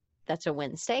 That's a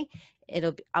Wednesday.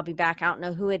 I'll be back. I don't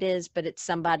know who it is, but it's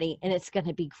somebody, and it's going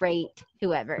to be great,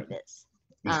 whoever it is.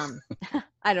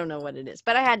 I don't know what it is,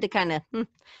 but I had to kind of,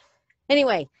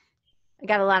 anyway, I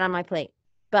got a lot on my plate,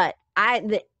 but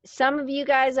some of you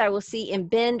guys I will see in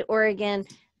Bend, Oregon.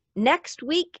 Next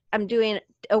week, I'm doing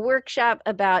a workshop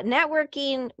about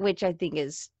networking, which I think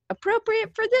is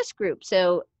appropriate for this group.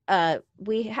 So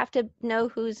we have to know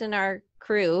who's in our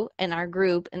crew and our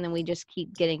group, and then we just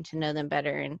keep getting to know them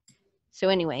better. And so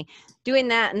anyway, doing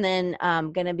that, and then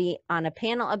I'm going to be on a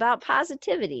panel about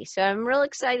positivity. So I'm real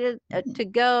excited to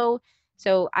go.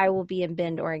 So I will be in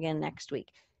Bend, Oregon next week.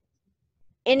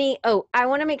 I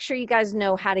want to make sure you guys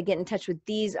know how to get in touch with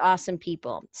these awesome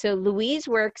people. So Louise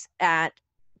works at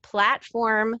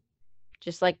platform,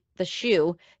 just like the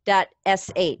shoe,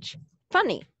 .sh.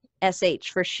 Funny,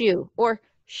 SH for shoe, or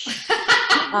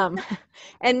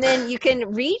and then you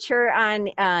can reach her on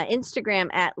Instagram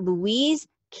at Louise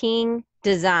King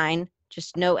Design,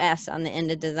 just no S on the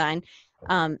end of design.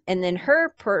 And then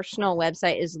her personal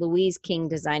website is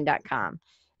louisekingdesign.com.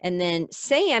 And then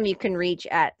Sam, you can reach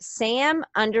at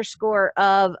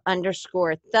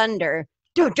Sam_of_thunder.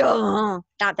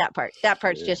 Not that part. That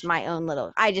part's just my own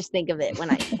little, I just think of it when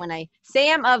I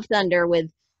Sam of Thunder with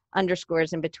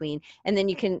underscores in between. And then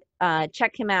you can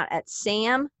check him out at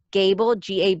Sam Gable,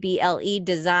 Gable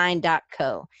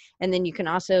design.co. And then you can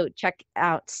also check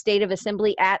out State of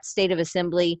Assembly at State of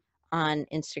Assembly on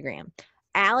Instagram.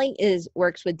 Allie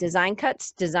works with Design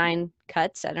Cuts, I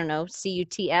don't know,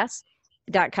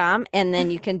 CUTS.com. And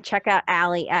then you can check out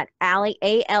Allie at Allie,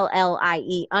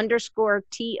 ALLIE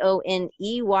 _TONEY,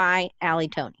 Allie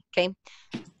Toney. Okay.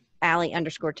 Allie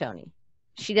 _Toney.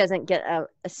 She doesn't get a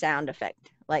sound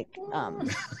effect like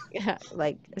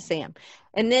Sam.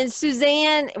 And then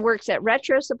Suzanne works at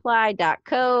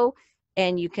retrosupply.co,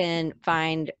 and you can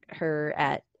find her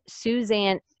at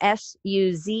Suzanne,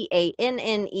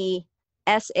 SUZANNE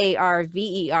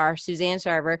SARVER, Suzanne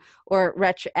Sarver, or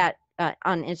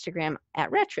on Instagram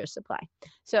at Retro Supply.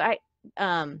 So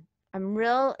I'm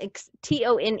real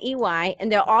TONEY,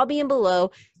 and they'll all be in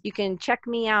below. You can check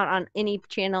me out on any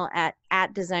channel at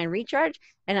Design Recharge,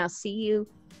 and I'll see you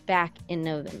back in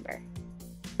November.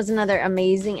 It was another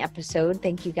amazing episode.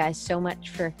 Thank you guys so much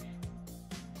for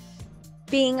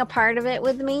being a part of it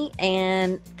with me,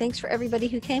 and thanks for everybody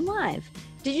who came live.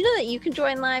 Did you know that you can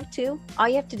join live too? All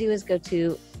you have to do is go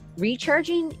to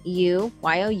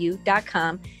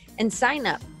rechargingyou.com and sign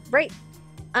up. Right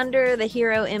under the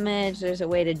hero image, there's a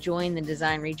way to join the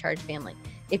Design Recharge family.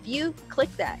 If you click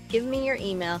that, give me your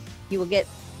email, you will get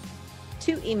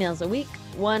 2 emails a week,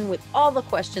 one with all the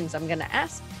questions I'm going to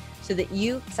ask, so that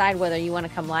you decide whether you want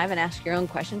to come live and ask your own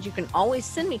questions. You can always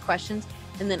send me questions,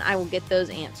 and then I will get those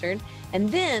answered. And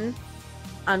then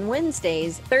on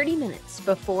Wednesdays, 30 minutes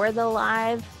before the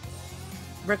live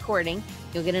recording,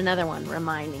 you'll get another one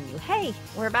reminding you, hey,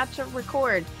 we're about to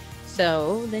record.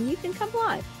 So then you can come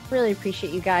live. Really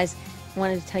appreciate you guys. I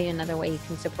wanted to tell you another way you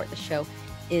can support the show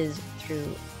is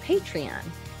through Patreon.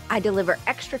 I deliver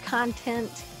extra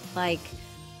content like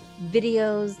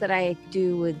videos that I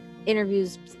do with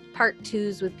interviews, part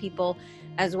 2s with people,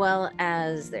 as well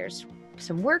as there's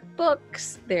some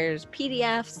workbooks, there's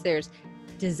PDFs, there's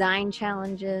design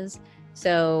challenges.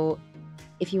 So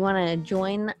if you want to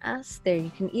join us there, you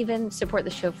can even support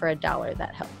the show for $1.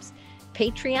 That helps.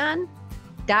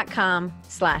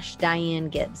 Patreon.com/Diane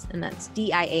Gibbs, and that's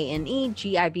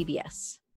DIANEGIBBS.